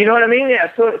 Yeah, you know what I mean?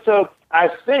 Yeah. So I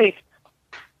think,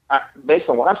 based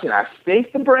on what I'm seeing, I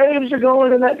think the Braves are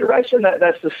going in that direction.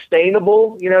 That's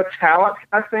sustainable, talent,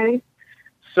 I think.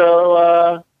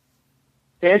 So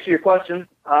to answer your question,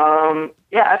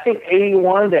 I think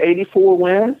 81 to 84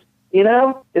 wins You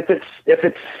know, if it's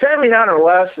 79 or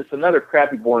less, it's another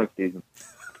crappy, boring season.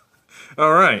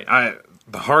 All right.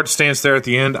 The hard stance there at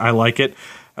the end, I like it.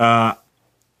 I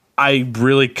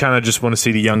really kind of just want to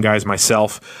see the young guys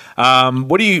myself.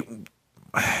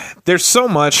 There's so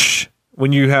much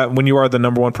when you are the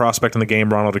number one prospect in the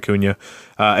game, Ronald Acuna.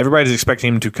 Everybody's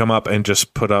expecting him to come up and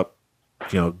just put up,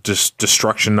 just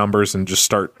destruction numbers and just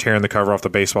start tearing the cover off the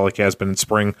baseball like he has been in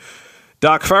spring.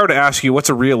 Doc, if I were to ask you what's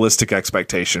a realistic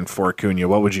expectation for Acuna,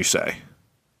 what would you say?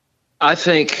 I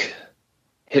think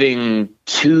hitting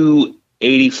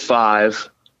 285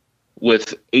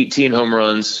 with 18 home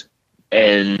runs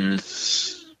and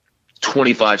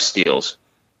 25 steals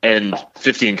and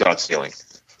 15 caught stealing.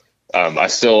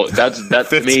 That's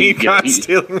 15 caught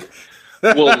stealing.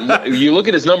 Well, you look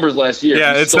at his numbers last year.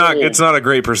 Yeah, it's not a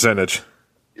great percentage.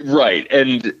 Right,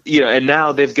 and and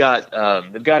now they've got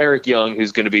Eric Young,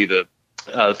 who's going to be the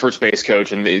first base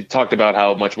coach, and they talked about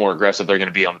how much more aggressive they're going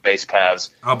to be on the base paths.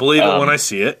 I'll believe it when I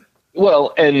see it.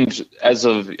 Well, and as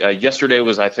of yesterday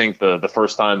was, I think, the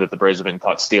first time that the Braves have been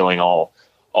caught stealing all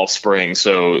spring.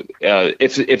 So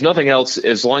if nothing else,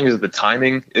 as long as the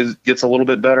timing gets a little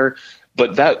bit better,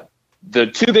 but the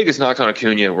two biggest knocks on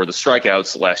Acuna were the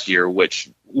strikeouts last year, which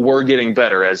were getting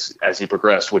better as he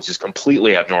progressed, which is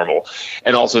completely abnormal,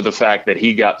 and also the fact that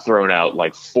he got thrown out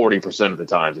like 40% of the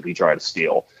times that he tried to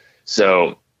steal.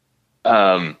 So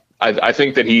I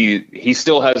think that he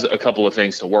still has a couple of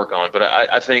things to work on, but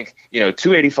I think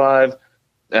 285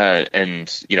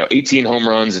 and 18 home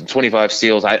runs and 25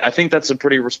 steals. I think that's a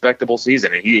pretty respectable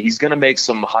season, and he's going to make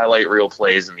some highlight reel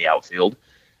plays in the outfield,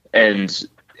 and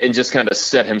just kind of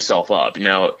set himself up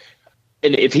now.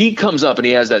 And if he comes up and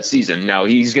he has that season, now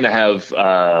he's going to have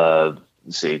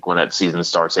let's see, when that season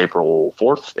starts, April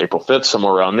 4th, April 5th,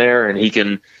 somewhere around there, and he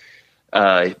can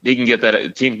get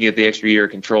that team can get the extra year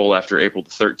of control after April the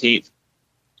 13th.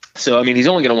 So, I mean, he's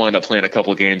only going to wind up playing a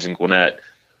couple of games in Gwinnett,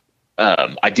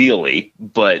 ideally.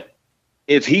 But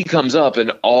if he comes up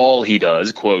and all he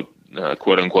does, quote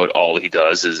unquote, all he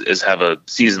does is have a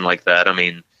season like that, I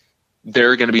mean,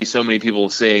 there are going to be so many people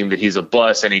saying that he's a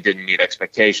bust and he didn't meet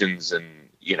expectations. And,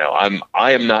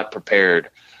 I am not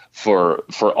prepared for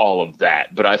all of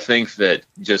that. But I think that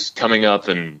just coming up,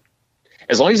 and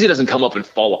as long as he doesn't come up and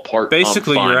fall apart,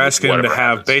 basically you're asking him to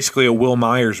have basically a Will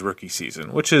Myers rookie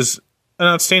season, which is an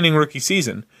outstanding rookie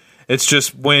season. It's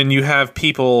just when you have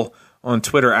people on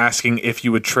Twitter asking if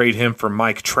you would trade him for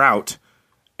Mike Trout,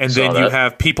 and then you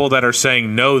have people that are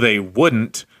saying no, they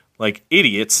wouldn't, like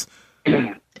idiots,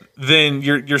 then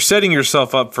you're setting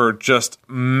yourself up for just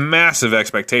massive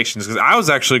expectations. Because I was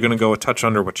actually going to go a touch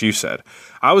under what you said.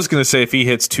 I was going to say if he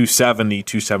hits 270,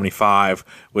 275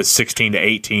 with 16 to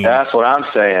 18, that's what I'm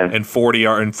saying, and 40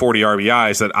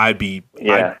 RBIs, that I'd be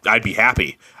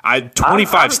happy.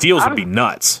 25 steals would be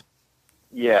nuts.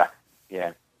 Yeah,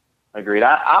 agreed.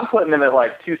 I'm putting him at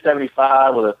like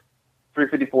 275 with a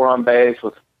 354 on base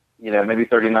with maybe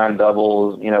 39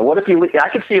 doubles. What if I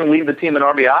could see him lead the team in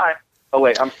RBI. Oh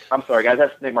wait, I'm sorry, guys.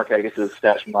 That's Nick Markakis'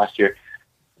 stats from last year.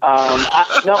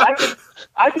 I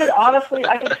could honestly,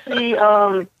 see,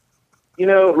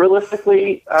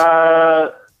 realistically,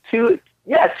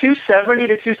 270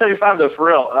 to 275 though, for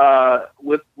real.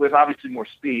 With obviously more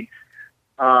speed.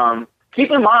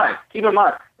 Keep in mind,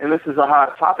 and this is a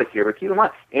hot topic here, but keep in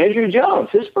mind, Andrew Jones,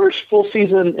 his first full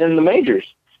season in the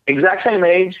majors, exact same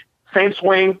age, same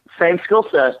swing, same skill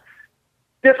set,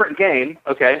 different game.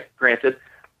 Okay, granted.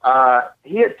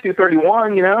 He hit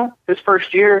 231, his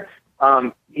first year.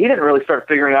 He didn't really start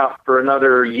figuring out for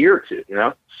another year or two,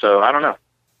 So I don't know.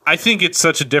 I think it's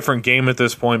such a different game at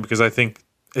this point because I think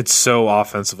it's so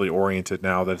offensively oriented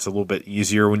now that it's a little bit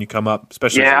easier when you come up,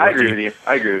 especially. Yeah, I agree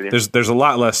with you. There's a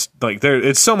lot less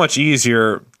it's so much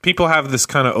easier. People have this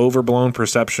kind of overblown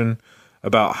perception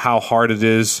about how hard it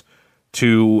is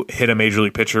to hit a major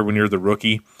league pitcher when you're the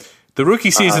rookie. The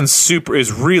rookie season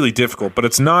is really difficult, but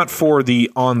it's not for the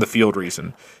on-the-field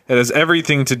reason. It has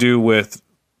everything to do with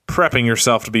prepping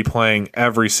yourself to be playing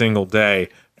every single day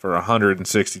for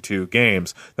 162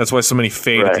 games. That's why so many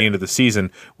fade at the end of the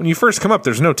season. When you first come up,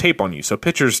 there's no tape on you, so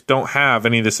pitchers don't have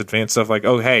any of this advanced stuff like,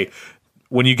 oh, hey,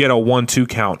 when you get a 1-2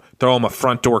 count, throw them a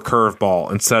front-door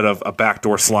curveball instead of a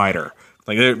backdoor slider.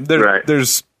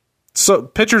 Pitchers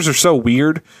are so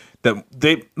weird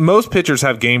that most pitchers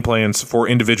have game plans for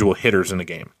individual hitters in the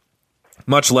game,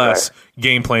 much less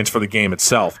game plans for the game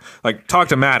itself. Like, talk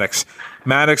to Maddox.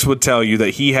 Maddox would tell you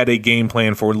that he had a game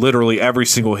plan for literally every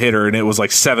single hitter, and it was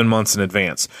like 7 months in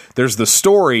advance. There's the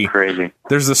story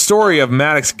of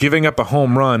Maddox giving up a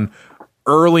home run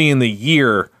early in the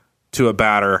year to a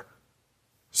batter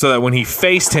so that when he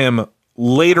faced him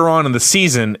later on in the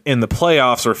season, in the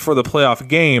playoffs or for the playoff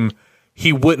game,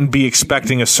 he wouldn't be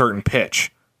expecting a certain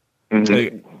pitch.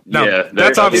 Now, Yeah,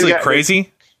 that's obviously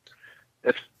crazy.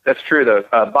 That's true though.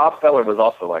 Bob Feller was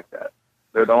also like that.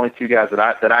 They're the only two guys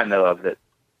that I know of that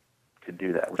could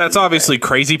do that. That's obviously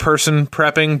crazy person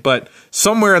prepping, but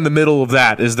somewhere in the middle of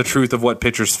that is the truth of what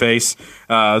pitchers face.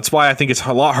 That's why I think it's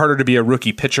a lot harder to be a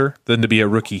rookie pitcher than to be a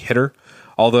rookie hitter.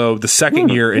 Although the second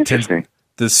year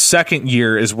the second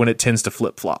year is when it tends to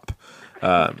flip flop.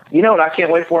 You know what I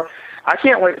can't wait for? I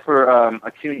can't wait for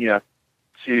Acuna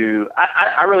to.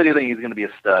 I really do think he's going to be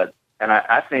a stud, and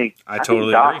I think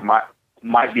totally Doc agree.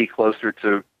 might be closer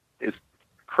to as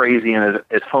crazy and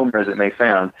as homer as it may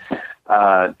sound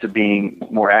to being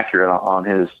more accurate on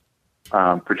his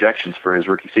projections for his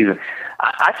rookie season.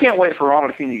 I can't wait for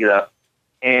Ronald Acuna to get up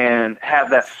and have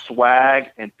that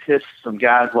swag and piss some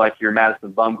guys like your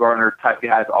Madison Bumgarner type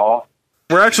guys off.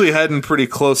 We're actually heading pretty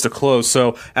close to close,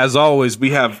 so as always,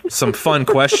 we have some fun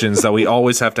questions that we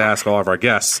always have to ask all of our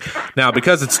guests. Now,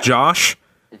 because it's Josh,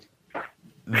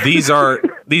 these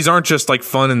aren't just like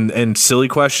fun and silly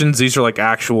questions. These are like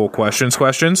actual questions.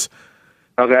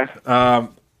 Okay.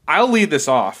 I'll lead this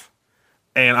off,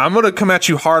 and I'm going to come at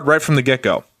you hard right from the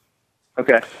get-go.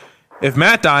 Okay. If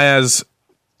Matt Diaz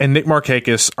and Nick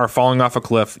Markakis are falling off a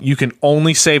cliff, you can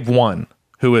only save one.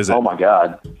 Who is it? Oh, my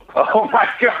God.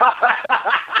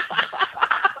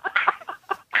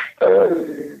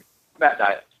 Matt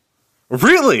Diaz.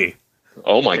 Really?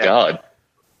 Oh, my God.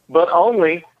 But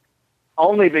only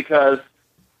because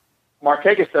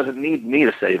Markakis doesn't need me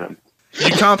to save him.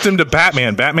 You comped him to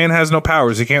Batman. Batman has no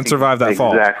powers. He can't survive that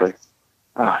fall. Exactly.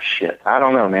 Oh, shit. I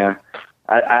don't know, man.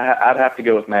 I'd have to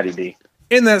go with Matty D.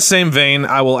 In that same vein,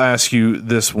 I will ask you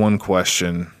this one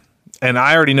question. And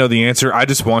I already know the answer. I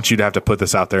just want you to have to put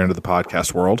this out there into the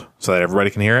podcast world so that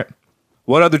everybody can hear it.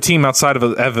 What other team outside of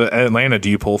Atlanta do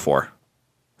you pull for?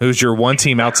 Who's your one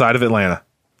team outside of Atlanta?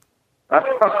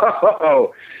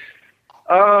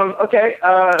 Okay.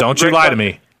 Don't you lie to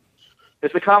me.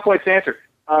 It's a complex answer.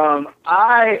 Let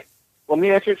me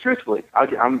answer it truthfully.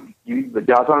 The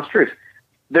God's honest truth.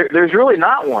 There's really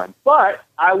not one, but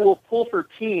I will pull for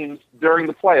teams during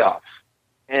the playoffs.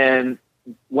 And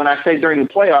when I say during the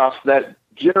playoffs, that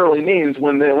generally means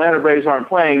when the Atlanta Braves aren't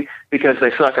playing because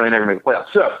they suck and they never make the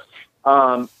playoffs. So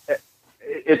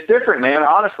it's different, man,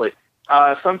 honestly.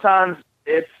 Sometimes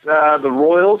it's the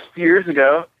Royals a few years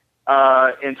ago.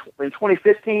 In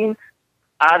 2015,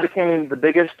 I became the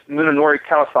biggest Munenori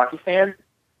Kawasaki fan,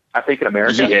 I think, in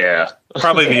America. Yeah.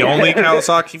 Probably the only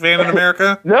Kawasaki fan in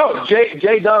America? No,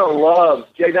 Jay Dunn loves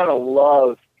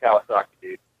Kawasaki,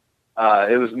 dude.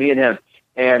 It was me and him.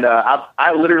 And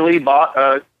I literally bought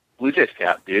a Blue Jays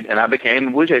cap, dude, and I became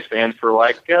a Blue Jays fan for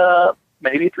like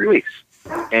maybe 3 weeks.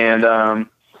 And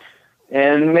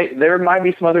there might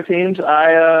be some other teams.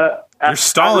 You're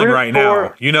stalling right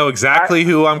now. You know exactly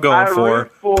who I'm going for.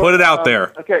 Put it out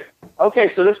there.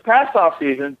 Okay. So this past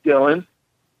offseason, Dylan,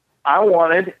 I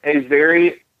wanted a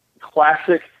very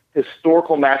classic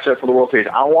historical matchup for the World Series.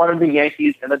 I wanted the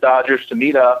Yankees and the Dodgers to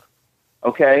meet up,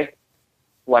 okay,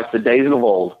 like the days of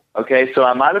old. Okay, so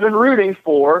I might have been rooting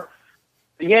for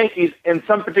the Yankees in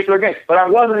some particular game, but I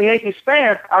wasn't a Yankees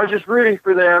fan. I was just rooting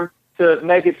for them to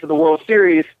make it to the World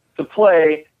Series to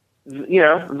play,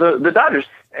 the Dodgers.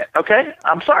 Okay,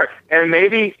 I'm sorry, and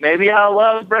maybe I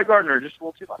love Brett Gardner just a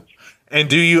little too much. And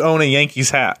do you own a Yankees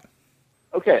hat?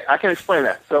 Okay, I can explain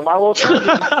that. So my little cousin,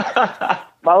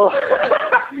 my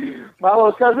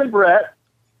little cousin Brett.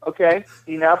 Okay,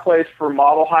 he now plays for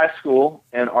Model High School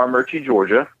in Armurchie,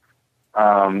 Georgia.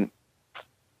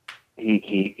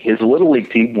 His little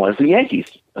league team was the Yankees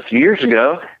a few years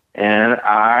ago, and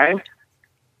I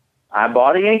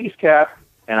bought a Yankees cap,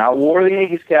 and I wore the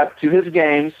Yankees cap to his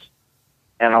games,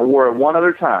 and I wore it one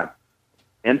other time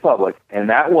in public, and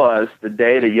that was the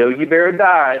day that Yogi Berra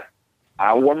died.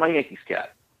 I wore my Yankees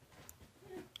cap.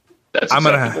 That's I'm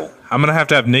gonna have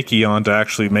to have Nikki on to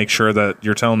actually make sure that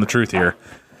you're telling the truth here,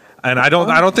 and I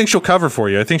don't think she'll cover for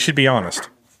you. I think she'd be honest.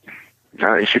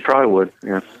 She probably would.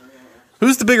 Yeah.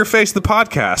 Who's the bigger face of the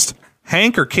podcast,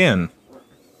 Hank or Ken?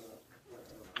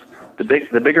 The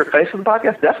bigger face of the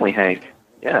podcast, definitely Hank.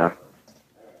 Yeah.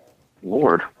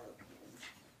 Lord.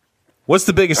 What's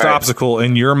the biggest obstacle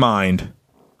in your mind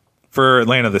for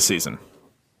Atlanta this season?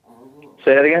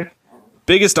 Say that again.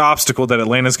 Biggest obstacle that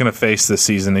Atlanta's going to face this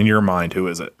season in your mind? Who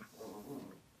is it,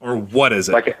 or what is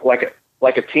it? Like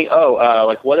a team. Oh,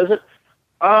 like what is it?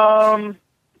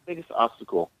 Biggest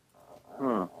obstacle.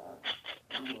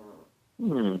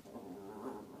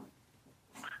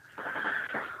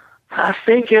 I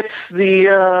think it's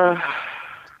the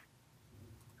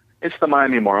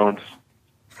Miami Marlins.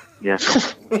 Yeah.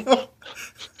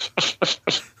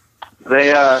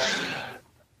 They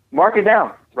mark it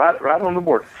down right on the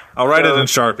board. I'll write it in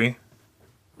Sharpie.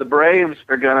 The Braves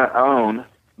are going to own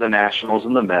the Nationals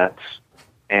and the Mets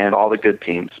and all the good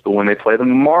teams. But when they play the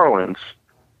Marlins,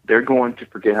 they're going to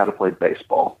forget how to play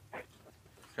baseball.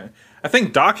 Okay. I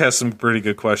think Doc has some pretty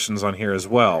good questions on here as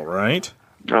well, right?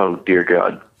 Oh, dear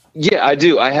God. Yeah, I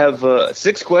do. I have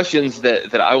 6 questions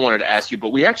that I wanted to ask you, but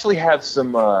we actually have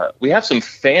some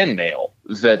fan mail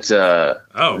that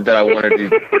I wanted to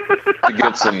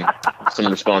get some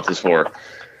responses for.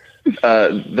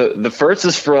 The first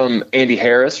is from Andy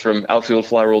Harris from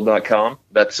outfieldflyrule.com.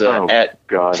 That's at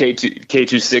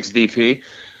K26DP.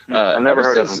 I never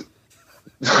heard of him.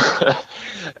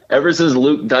 Ever since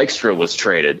Luke Dykstra was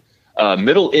traded,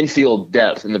 middle infield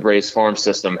depth in the Braves farm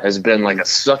system has been like a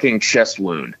sucking chest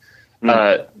wound.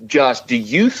 Josh, do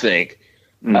you think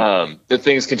that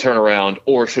things can turn around,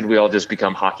 or should we all just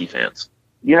become hockey fans?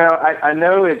 You know, I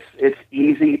know it's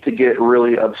easy to get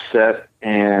really upset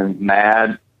and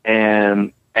mad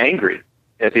and angry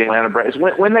at the Atlanta Braves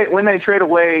when they trade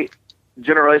away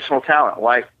generational talent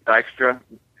like Dykstra.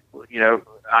 You know,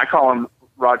 I call him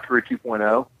Rod Carew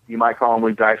 2.0. You might call him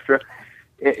Luke Dykstra.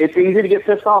 It's easy to get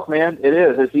pissed off, man. It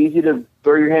is. It's easy to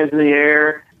throw your hands in the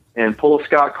air and pull a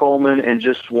Scott Coleman and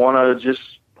just want to just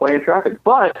play in traffic.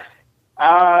 But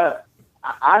I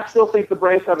still think the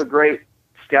Braves have a great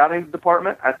scouting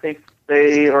department. I think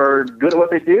they are good at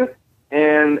what they do,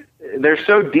 and they're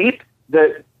so deep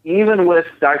that even with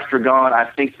Dykstra gone, I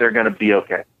think they're going to be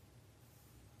okay.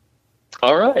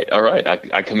 All right.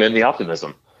 I commend the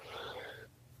optimism.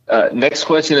 Next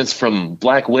question is from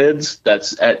Black Wids.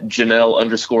 That's at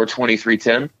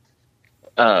Janelle_2310.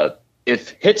 If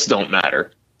hits don't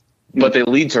matter, but they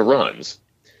lead to runs,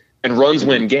 and runs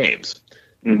win games,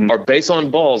 are base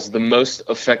on balls the most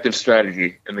effective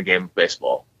strategy in the game of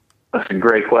baseball? That's a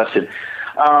great question.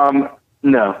 No,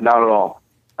 not at all.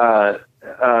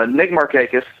 Nick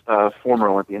Markakis, former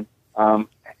Olympian,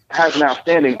 has an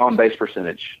outstanding on-base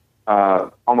percentage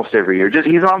almost every year.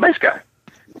 He's an on-base guy.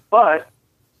 But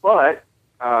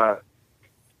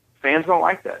fans don't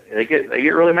like that. They get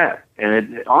really mad.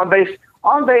 And on base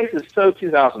is so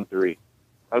 2003.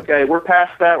 Okay, we're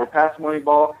past that. We're past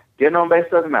Moneyball. Getting on base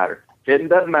doesn't matter. Hitting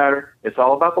doesn't matter. It's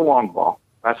all about the long ball.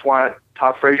 That's why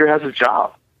Todd Frazier has a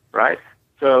job, right?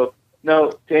 So,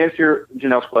 no, to answer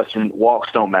Janelle's question,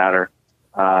 walks don't matter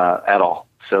at all.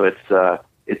 So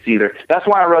it's either. That's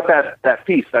why I wrote that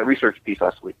piece, that research piece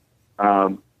last week,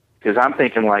 because I'm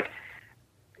thinking like,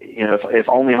 you know, if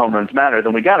only home runs matter,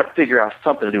 then we got to figure out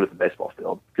something to do with the baseball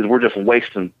field, because we're just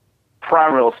wasting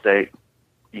prime real estate.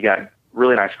 You got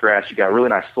really nice grass, you got really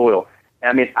nice soil. And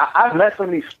I mean, I've met some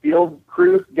of these field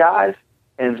crew guys,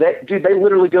 and they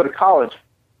literally go to college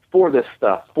for this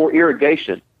stuff, for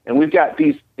irrigation. And we've got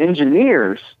these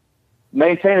engineers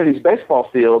maintaining these baseball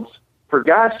fields for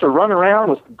guys to run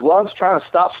around with gloves trying to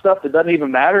stop stuff that doesn't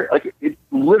even matter. Like, it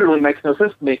literally makes no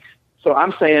sense to me. So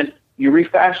I'm saying you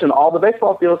refashion all the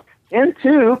baseball fields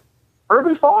into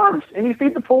urban farms, and you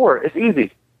feed the poor. It's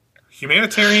easy.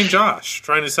 Humanitarian Josh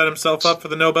trying to set himself up for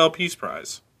the Nobel Peace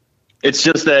Prize. It's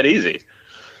just that easy.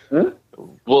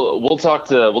 We'll talk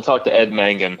to Ed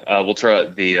Mangan. We'll try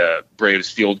out the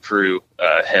Braves field crew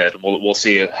head. We'll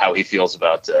see how he feels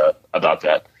about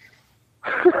that.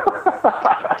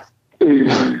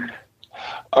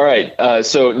 All right.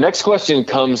 So next question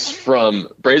comes from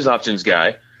Braves Options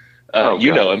guy.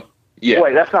 You know him. Yeah.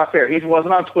 Wait, that's not fair. He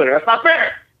wasn't on Twitter. That's not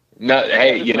fair. No,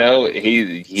 hey, you know,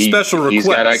 he special request. He's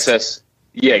got access.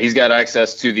 Yeah, he's got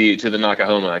access to the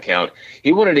Nakahoma account.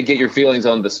 He wanted to get your feelings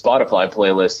on the Spotify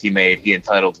playlist he made. He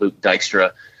entitled Luke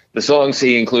Dykstra. The songs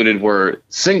he included were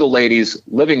Single Ladies,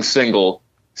 Living Single,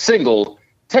 Single,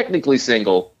 Technically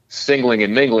Single, Singling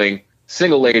and Mingling,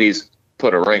 Single Ladies,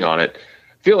 Put a Ring on It,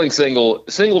 Feeling Single,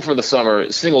 Single for the Summer,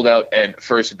 Singled Out, and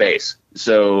First Base.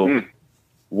 So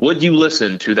would you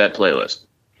listen to that playlist?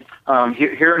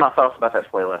 Here are my thoughts about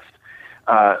that playlist.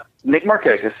 Nick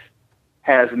Markakis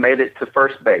has made it to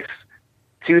first base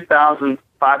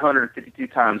 2,552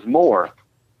 times more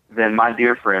than my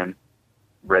dear friend,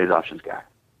 Braves Options guy.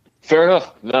 Fair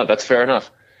enough. No, that's fair enough.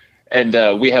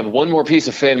 And we have one more piece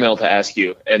of fan mail to ask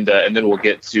you, and then we'll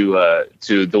get to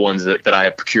the ones that I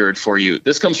have procured for you.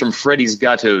 This comes from Freddy's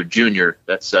Gatto Jr.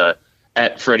 That's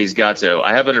at Freddy's Gatto.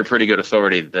 I have under pretty good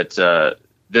authority that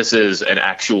this is an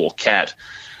actual cat.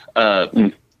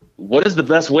 What is the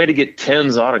best way to get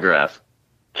Ken's autograph?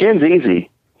 Ken's easy.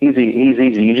 He's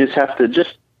easy. You just have to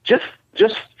just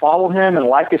follow him and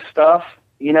like his stuff.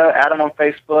 You know, add him on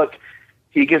Facebook.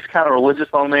 He gets kind of religious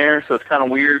on there, so it's kind of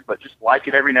weird. But just like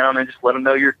it every now and then. Just let him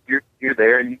know you're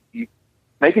there, and you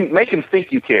Make him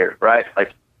think you care, right?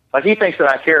 Like he thinks that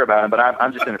I care about him, but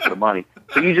I'm just in it for the money.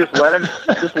 So you just let him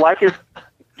just like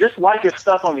his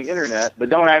stuff on the internet, but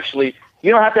don't actually. You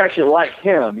don't have to actually like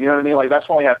him. You know what I mean? Like that's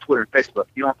why we have Twitter and Facebook.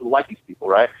 You don't have to like these people,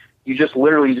 right? You just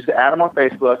literally just add him on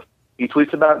Facebook. He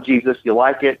tweets about Jesus. You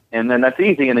like it, and then that's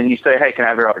easy. And then you say, "Hey, can I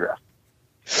have your autograph?"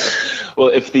 Well,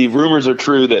 if the rumors are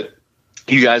true that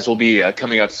you guys will be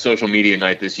coming out to social media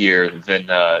night this year, then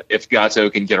if Gatto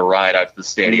can get a ride out to the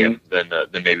stadium, then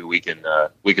maybe we can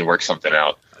work something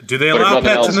out. Do they allow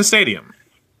pets in the stadium?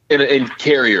 In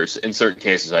carriers, in certain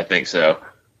cases, I think so.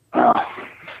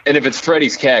 And if it's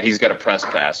Freddie's cat, he's got a press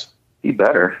pass. He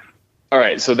better. All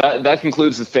right, so that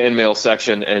concludes the fan mail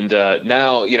section, and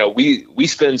now we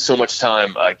spend so much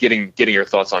time getting your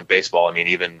thoughts on baseball. I mean,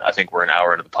 even I think we're an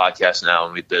hour into the podcast now,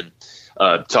 and we've been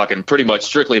talking pretty much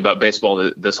strictly about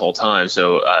baseball this whole time.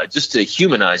 So just to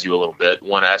humanize you a little bit,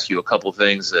 want to ask you a couple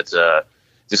things that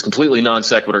just completely non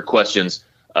sequitur questions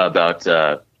about.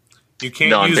 You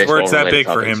can't use words that big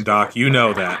for him, Doc. You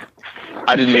know that.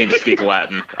 I didn't mean to speak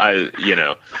Latin.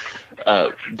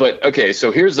 But okay.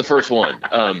 So here's the first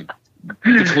one.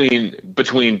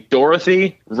 Between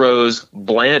Dorothy, Rose,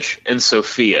 Blanche, and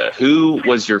Sophia, who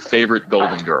was your favorite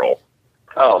Golden Girl?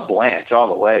 Oh, Blanche, all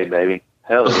the way, baby.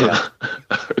 Hell yeah.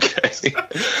 Okay.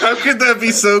 How could that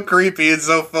be so creepy and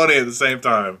so funny at the same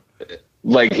time?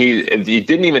 Like he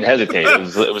didn't even hesitate.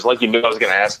 It was like he knew I was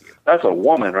going to ask you. That's a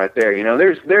woman right there.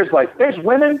 There's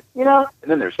women, and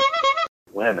then there's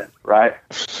women, right?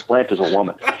 Blanche is a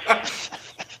woman.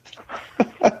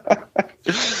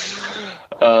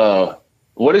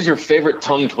 What is your favorite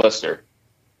tongue twister?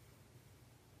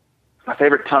 My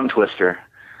favorite tongue twister.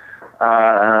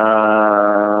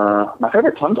 I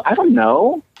don't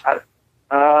know.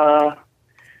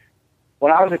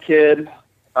 When I was a kid,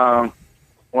 one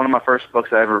of my first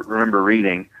books I ever remember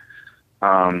reading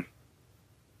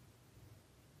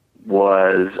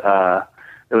was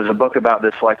it was a book about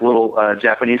this like little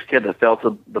Japanese kid that fell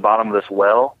to the bottom of this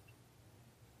well,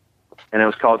 and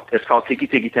it's called Tiki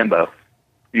Tiki Tembo.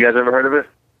 You guys ever heard of it?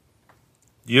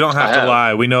 You don't have to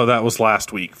lie. We know that was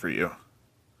last week for you.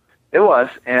 It was,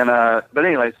 and but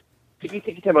anyways, Tiki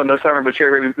Tiki Tembo, no summer but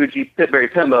cherry baby Fuji, Pitberry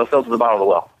Pimbo fell to the bottom of the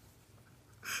well.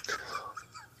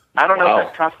 I don't know if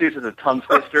that constitutes as a tongue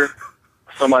twister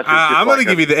so much. I'm going to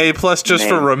give you the A+ just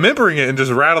for remembering it and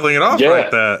just rattling it off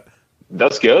like that.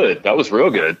 That's good. That was real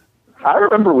good. I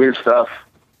remember weird stuff.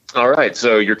 All right,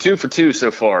 so you're 2 for 2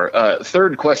 so far.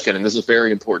 Third question, and this is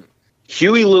very important.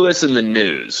 Huey Lewis and the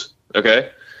News,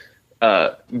 okay?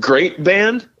 Great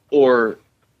band or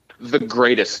the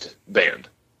greatest band?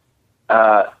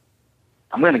 I'm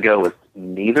going to go with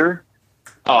neither.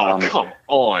 Oh, come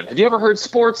on. Have you ever heard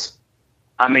Sports?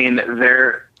 I mean,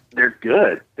 they're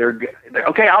good. They're good.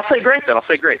 Okay, I'll say great then. I'll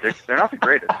say great. They're not the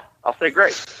greatest. I'll say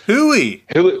great. Huey.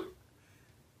 Who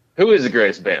is the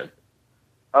greatest band?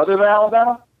 Other than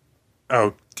Alabama?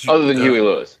 Oh. Other than Huey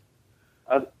Lewis?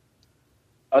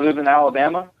 Other than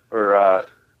Alabama? Or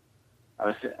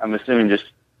I'm assuming just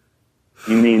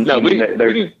you mean no, we can go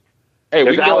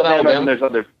with Alabama. And there's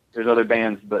other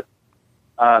bands, but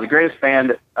the greatest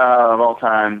band of all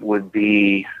time would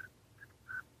be,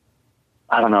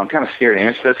 I don't know, I'm kind of scared to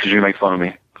answer this because you're going to make fun of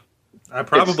me. I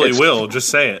probably will. Just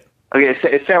say it. Okay,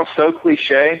 it sounds so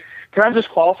cliche. Can I just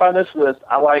qualify this with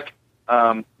I like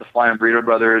the Flying Burrito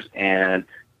Brothers and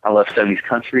I love 70s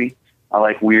country. I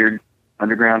like weird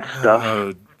underground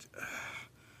stuff.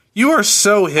 You are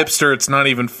so hipster, it's not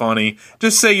even funny.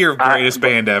 Just say your greatest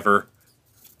band ever.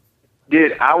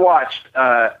 Dude, I watched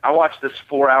this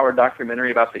 4-hour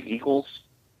documentary about the Eagles,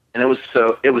 and it was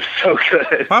so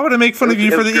good. Why would I make fun of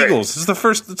you for the great. Eagles?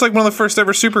 It's like one of the first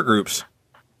ever supergroups.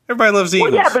 Everybody loves the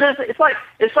Eagles. Yeah, but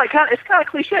it's kind of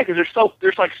cliche because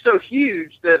they're so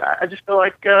huge that I just feel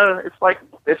like it's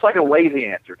like a lazy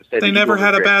answer to say they never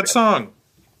had a bad song.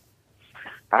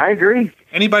 I agree.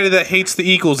 Anybody that hates the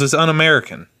Eagles is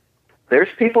un-American. There's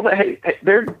people that hate.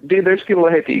 There's people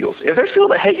that hate the Eagles. If there's people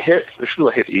that hate hits, there's people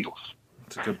that hate the Eagles.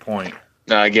 That's a good point.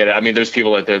 No, I get it. I mean, there's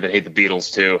people out there that hate the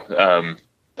Beatles too.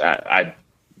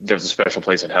 There's a special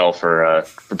place in hell for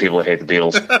people that hate the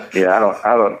Beatles. Yeah, I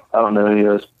don't know any of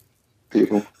those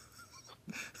people.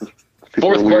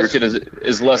 Fourth question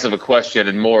is less of a question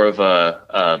and more of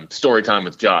a story time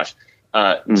with Josh.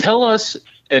 Tell us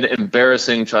an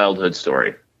embarrassing childhood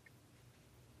story.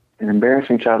 An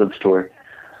embarrassing childhood story.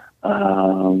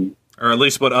 Or at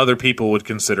least what other people would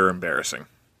consider embarrassing.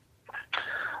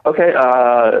 Okay,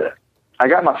 I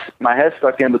got my head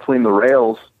stuck in between the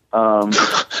rails at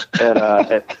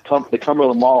the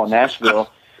Cumberland Mall in Nashville.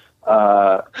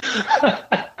 I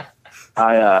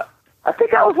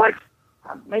think I was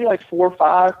maybe 4 or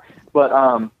 5,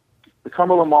 But the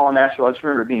Cumberland Mall in Nashville, I just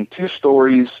remember it being 2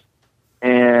 stories,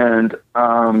 and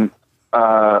my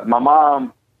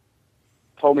mom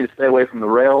told me to stay away from the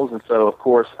rails, and so of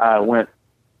course I went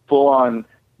full on,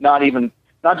 not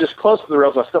just close to the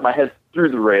rails. I stuck my head through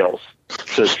the rails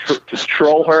to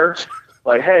troll her,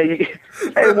 like, hey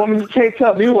woman, you can't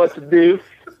tell me what to do.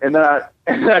 And then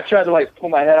I tried to like pull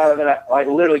my head out of it. I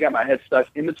literally got my head stuck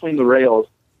in between the rails,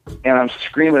 and I'm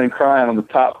screaming and crying on the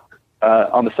top,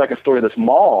 on the second story of this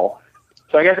mall.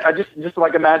 So I guess I just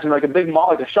like imagine like a big mall,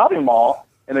 like a shopping mall,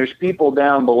 and there's people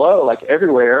down below like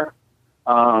everywhere.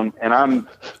 And I'm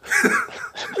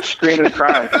screaming and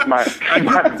crying because my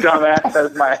dumb ass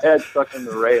has my head stuck in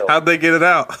the rail. How'd they get it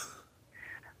out?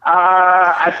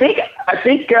 I think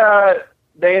I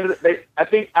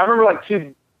remember like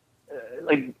 2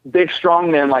 like big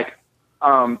strong men like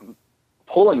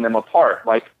pulling them apart.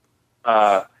 Like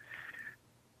I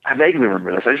vaguely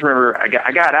remember this. I just remember I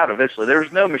got out eventually. There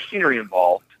was no machinery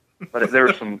involved, but there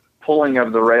was some pulling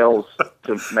of the rails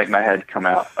to make my head come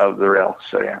out of the rail.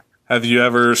 So yeah. Have you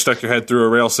ever stuck your head through a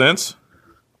rail since?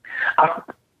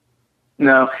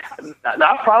 No.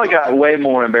 I've probably got way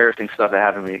more embarrassing stuff that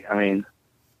happened to me. I mean,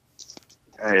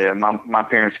 my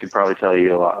parents could probably tell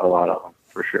you a lot of them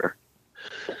for sure.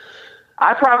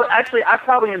 I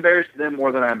probably embarrassed them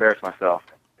more than I embarrassed myself,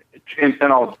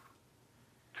 in all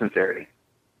sincerity.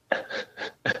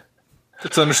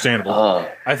 It's understandable.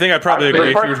 I think I'd probably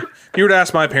agree. If you were to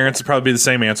ask my parents, it'd probably be the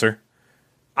same answer.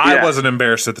 I wasn't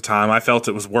embarrassed at the time. I felt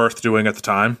it was worth doing at the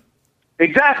time.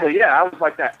 Exactly, yeah. I was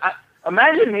like that.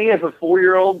 Imagine me as a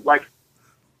 4-year-old, like,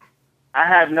 I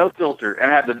had no filter, and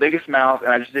I had the biggest mouth,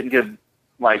 and I just didn't give,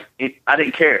 like, I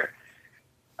didn't care.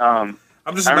 I'm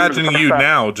just imagining you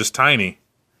now, just tiny.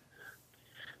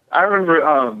 I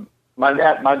remember my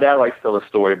dad likes to tell the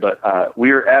story, but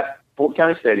we were at Fulton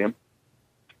County Stadium.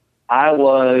 I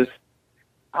was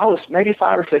maybe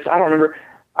 5 or 6. I don't remember.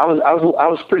 I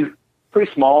was pretty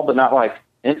small, but not like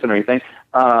infant or anything.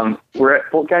 We're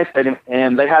at Fulton County Stadium,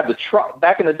 and they had the trough.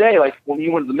 Back in the day, like when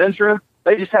you went to the men's room,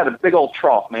 they just had a big old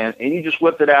trough, man, and you just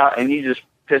whipped it out, and you just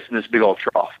pissed in this big old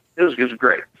trough. It was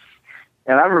great.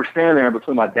 And I remember standing there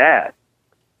between my dad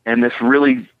and this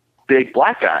really big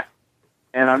black guy,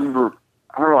 and I remember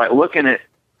like looking at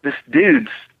this dude's,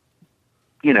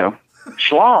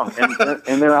 schlong,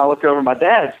 and then I looked over at my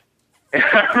dad's, and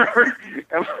I remember,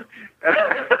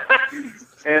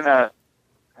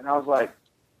 and I was like,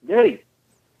 Daddy,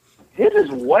 his is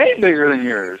way bigger than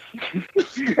yours. And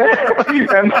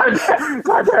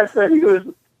my dad said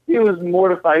he was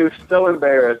mortified. He was so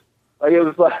embarrassed. Like, it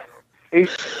was like, and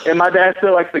my dad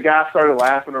said, like, the guy started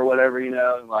laughing or whatever,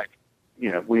 and like,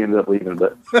 we ended up leaving,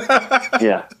 but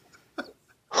yeah.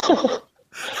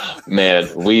 Man,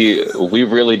 we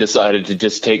really decided to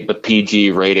just take the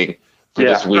PG rating for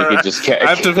this week and just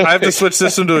I have to switch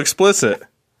this into explicit.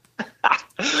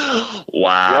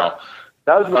 Wow. Yep.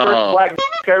 That was the first black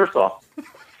I ever saw.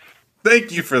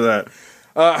 Thank you for that.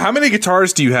 How many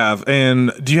guitars do you have,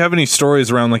 and do you have any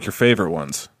stories around like your favorite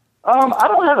ones? I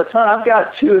don't have a ton. I've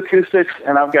got 2 acoustics,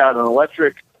 and I've got an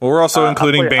electric. Well, we're also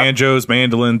including banjos,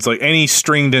 mandolins, like any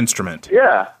stringed instrument.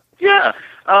 Yeah.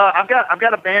 I've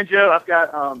got a banjo. I've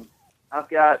got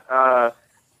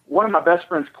one of my best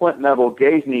friends, Clint Neville,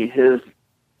 gave me his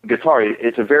guitar.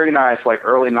 It's a very nice, like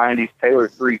early '90s Taylor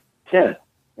 310,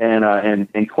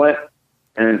 and Clint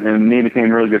and me became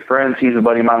really good friends. He's a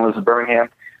buddy of mine, lives in Birmingham.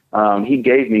 He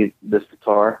gave me this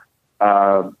guitar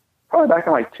probably back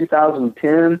in like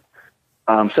 2010.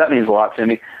 That means a lot to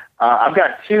me. I've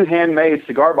got 2 handmade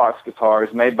cigar box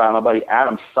guitars made by my buddy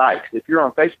Adam Sykes. If you're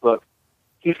on Facebook,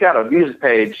 he's got a music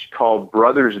page called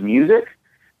Brothers Music,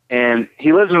 and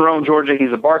he lives in Rome, Georgia.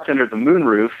 He's a bartender at the Moon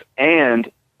Roof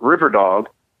and River Dog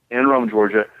in Rome,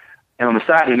 Georgia. And on the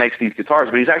side, he makes these guitars,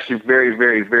 but he's actually very,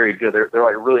 very, very good. They're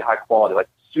like really high quality, like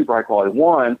super high quality.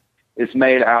 One is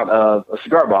made out of a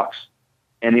cigar box,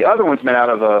 and the other one's made out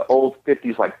of an old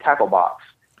 50s like tackle box.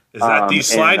 Is that the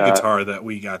slide guitar that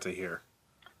we got to hear?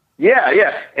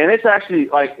 Yeah. And it's actually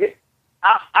like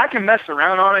I can mess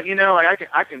around on it, like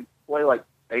I can play like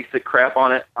basic crap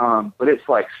on it, but it's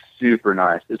like super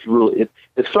nice. It's really if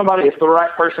the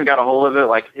right person got a hold of it,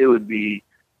 like it'd be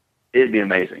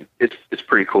amazing. It's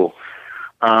pretty cool.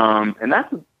 And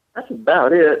that's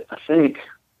about it, I think.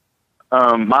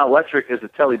 My electric is a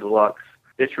Tele Deluxe.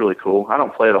 It's really cool. I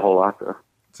don't play it a whole lot though.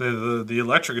 So the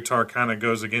electric guitar kind of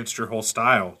goes against your whole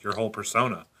style, your whole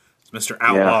persona. It's Mr.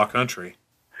 Outlaw Country.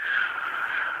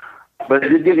 But it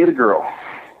did get me the girl.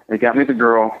 It got me the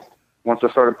girl. Once I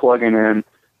started plugging in,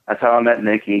 that's how I met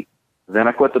Nikki. Then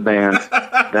I quit the band.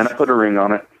 Then I put a ring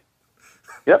on it.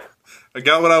 Yep. I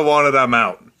got what I wanted. I'm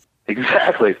out.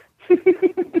 Exactly.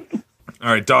 All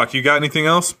right, Doc, you got anything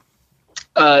else?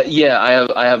 Yeah,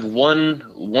 I have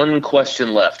one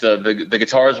question left. The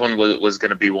guitars one was going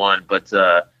to be one, but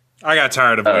I got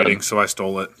tired of waiting, so I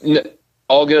stole it.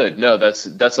 All good. No,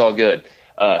 that's all good.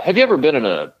 Have you ever been in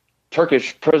a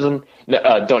Turkish prison?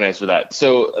 No, don't answer that.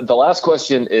 So the last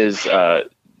question is,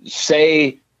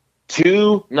 say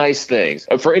two nice things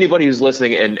for anybody who's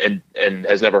listening and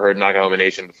has never heard Nakahoma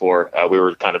Nation before. We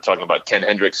were kind of talking about Ken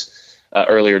Hendricks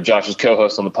earlier, Josh's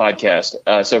co-host on the podcast.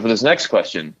 So for this next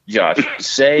question, Josh,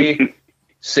 say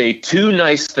two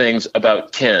nice things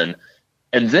about Ken,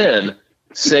 and then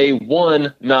say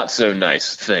one not so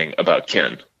nice thing about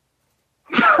Ken.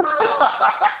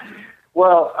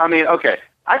 Well, I mean, okay,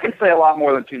 I can say a lot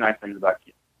more than two nice things about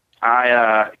Ken.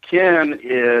 Ken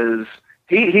is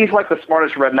he's like the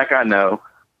smartest redneck I know.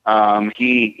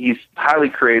 He's highly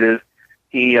creative.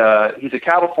 He's a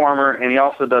cattle farmer, and he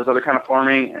also does other kind of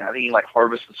farming. And I think he like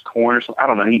harvests corn or something. I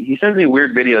don't know. He sends me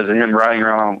weird videos of him riding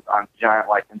around on giant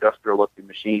like industrial looking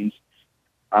machines.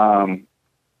 And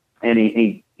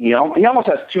he almost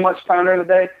has too much time during the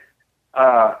day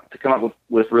to come up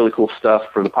with really cool stuff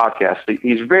for the podcast.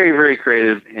 He's very, very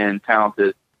creative and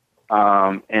talented.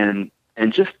 And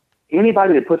just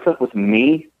anybody that puts up with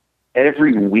me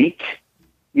every week,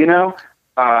 you know,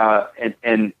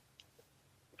 and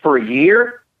for a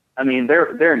year, I mean,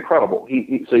 they're incredible.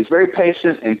 So he's very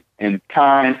patient and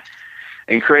kind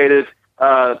and creative.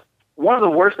 One of the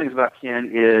worst things about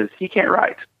Ken is he can't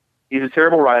write. He's a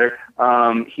terrible writer.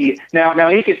 He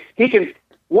can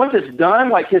once it's done,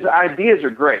 like his ideas are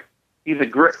great. He's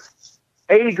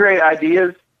 80 great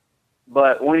ideas,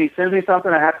 but when he sends me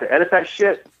something, I have to edit that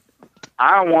shit.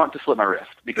 I want to slip my wrist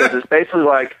because it's basically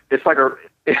like because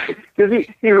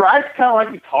he writes kind of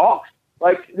like he talks.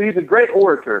 Like, he's a great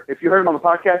orator. If you heard him on the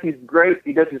podcast, he's great.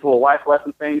 He does his little life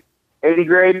lesson thing, 80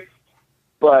 grade.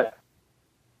 But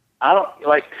I don't,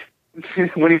 like,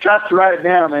 when he tries to write it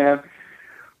down, man,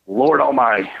 Lord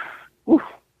almighty. Whew.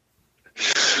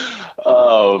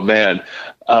 Oh, man.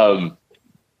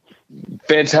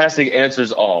 Fantastic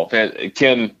answers all.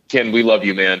 Ken, we love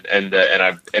you, man. And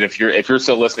if you're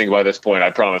still listening by this point,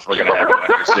 I promise we're gonna have you on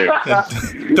here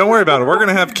soon. Don't worry about it. We're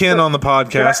gonna have Ken on the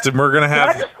podcast, and we're gonna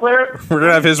have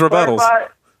his rebuttals.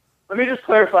 Let me just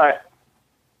clarify.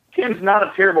 Ken's not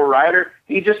a terrible writer.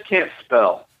 He just can't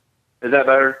spell. Is that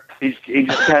better? He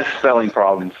just has spelling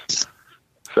problems.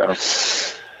 So.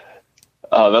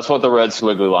 That's what the red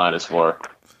squiggly line is for.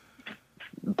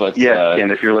 But yeah,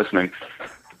 Ken, if you're listening.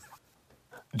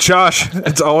 Josh,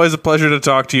 it's always a pleasure to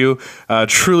talk to you.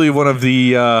 Truly one of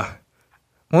the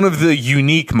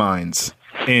unique minds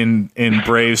in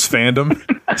Braves fandom,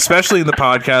 especially in the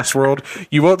podcast world.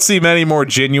 You won't see many more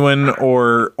genuine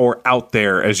or out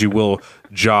there as you will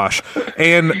Josh.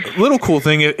 And little cool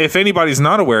thing, if anybody's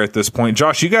not aware at this point,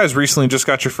 Josh, you guys recently just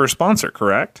got your first sponsor,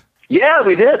 correct? Yeah,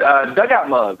 we did. Dugout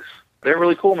mugs. They're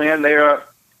really cool, man. I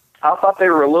thought they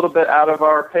were a little bit out of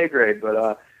our pay grade,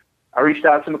 but I reached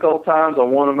out to them a couple times. I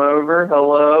won them over.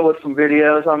 Hello, with some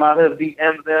videos. I might have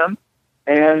DM'd them,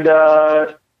 and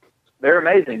they're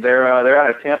amazing. They're out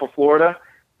of Tampa, Florida.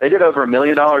 They did over $1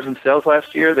 million in sales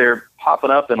last year. They're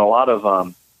popping up in a lot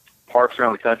of parks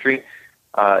around the country.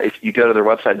 If you go to their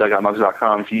website,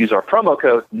 dugoutmugs.com, if you use our promo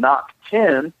code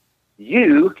NOT10,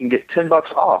 you can get $10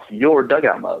 off your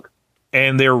dugout mug.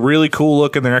 And they're really cool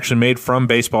looking. They're actually made from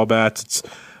baseball bats. It's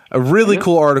a really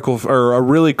cool article, or a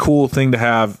really cool thing to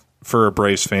have for a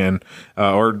Braves fan,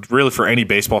 or really for any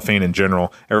baseball fan in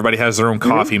general. Everybody has their own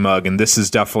coffee mug, and this is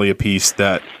definitely a piece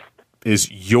that is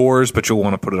yours, but you'll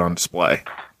want to put it on display.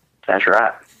 That's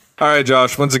right. All right,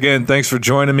 Josh, once again, thanks for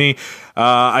joining me.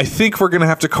 I think we're going to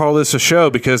have to call this a show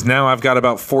because now I've got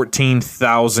about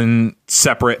 14,000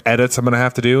 separate edits I'm going to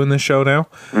have to do in this show now.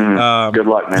 Good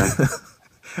luck, man.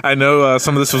 I know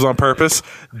some of this was on purpose.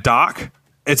 Doc,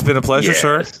 it's been a pleasure,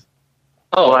 sir.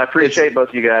 Oh, I appreciate both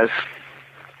of you guys.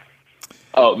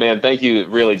 Oh, man, thank you.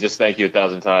 Really, just thank you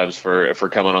 1,000 times for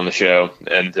coming on the show.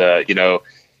 And,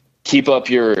 keep up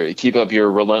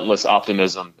your relentless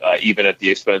optimism, even at the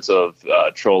expense of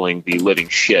trolling the living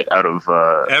shit out of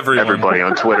everybody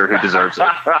on Twitter who deserves it.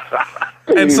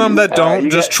 And some that don't,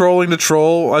 just trolling to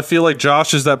troll. I feel like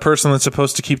Josh is that person that's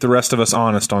supposed to keep the rest of us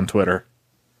honest on Twitter.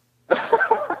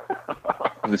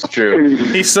 It's true.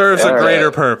 He serves a greater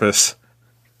purpose.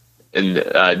 And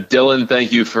Dylan,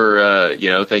 thank you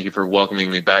for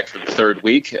welcoming me back for the third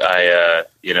week. Over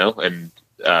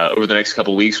the next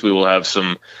couple of weeks, we will have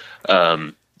some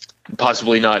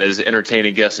possibly not as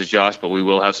entertaining guests as Josh, but we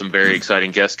will have some very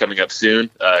exciting guests coming up soon.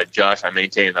 Josh, I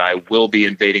maintain that I will be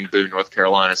invading Boone, North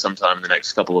Carolina sometime in the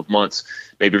next couple of months,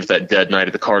 maybe for that dead night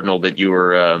at the Cardinal that you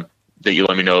were you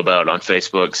let me know about on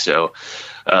Facebook. So,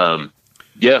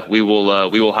 yeah, we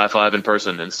will high five in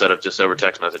person instead of just over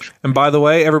text message. And by the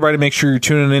way, everybody, make sure you're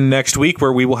tuning in next week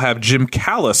where we will have Jim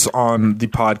Callis on the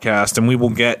podcast, and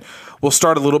we'll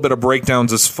start a little bit of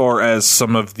breakdowns as far as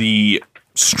some of the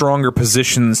stronger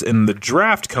positions in the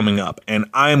draft coming up. And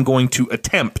I am going to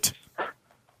attempt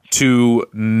to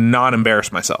not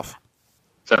embarrass myself.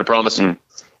 Is that a promise? All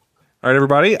right,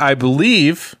 everybody. I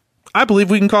believe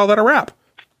we can call that a wrap.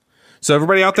 So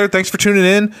everybody out there, thanks for tuning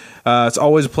in. It's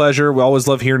always a pleasure. We always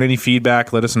love hearing any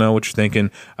feedback. Let us know what you're thinking.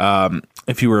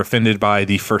 If you were offended by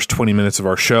the first 20 minutes of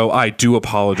our show, I do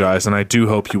apologize, and I do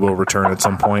hope you will return at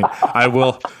some point. I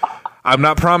will. I'm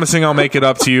not promising I'll make it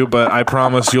up to you, but I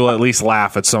promise you'll at least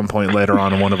laugh at some point later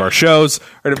on in one of our shows.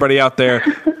 Everybody out there,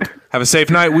 have a safe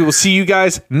night. We will see you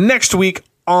guys next week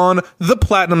on the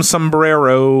Platinum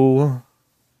Sombrero.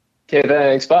 Okay,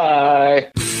 thanks.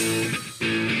 Bye.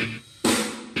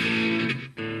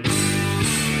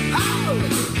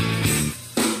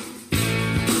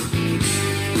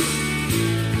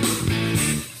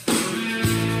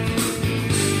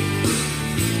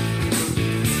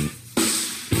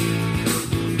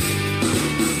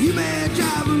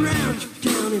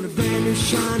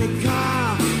 Shiny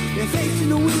car, you're facing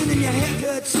the wind and your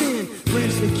haircut's in,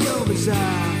 friends think you're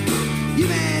bizarre. You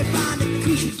may find a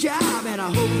cushy job and I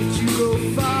hope that you go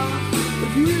far. But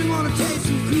if you really want to taste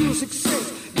some cool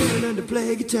success, get learn to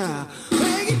play guitar.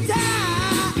 Play guitar!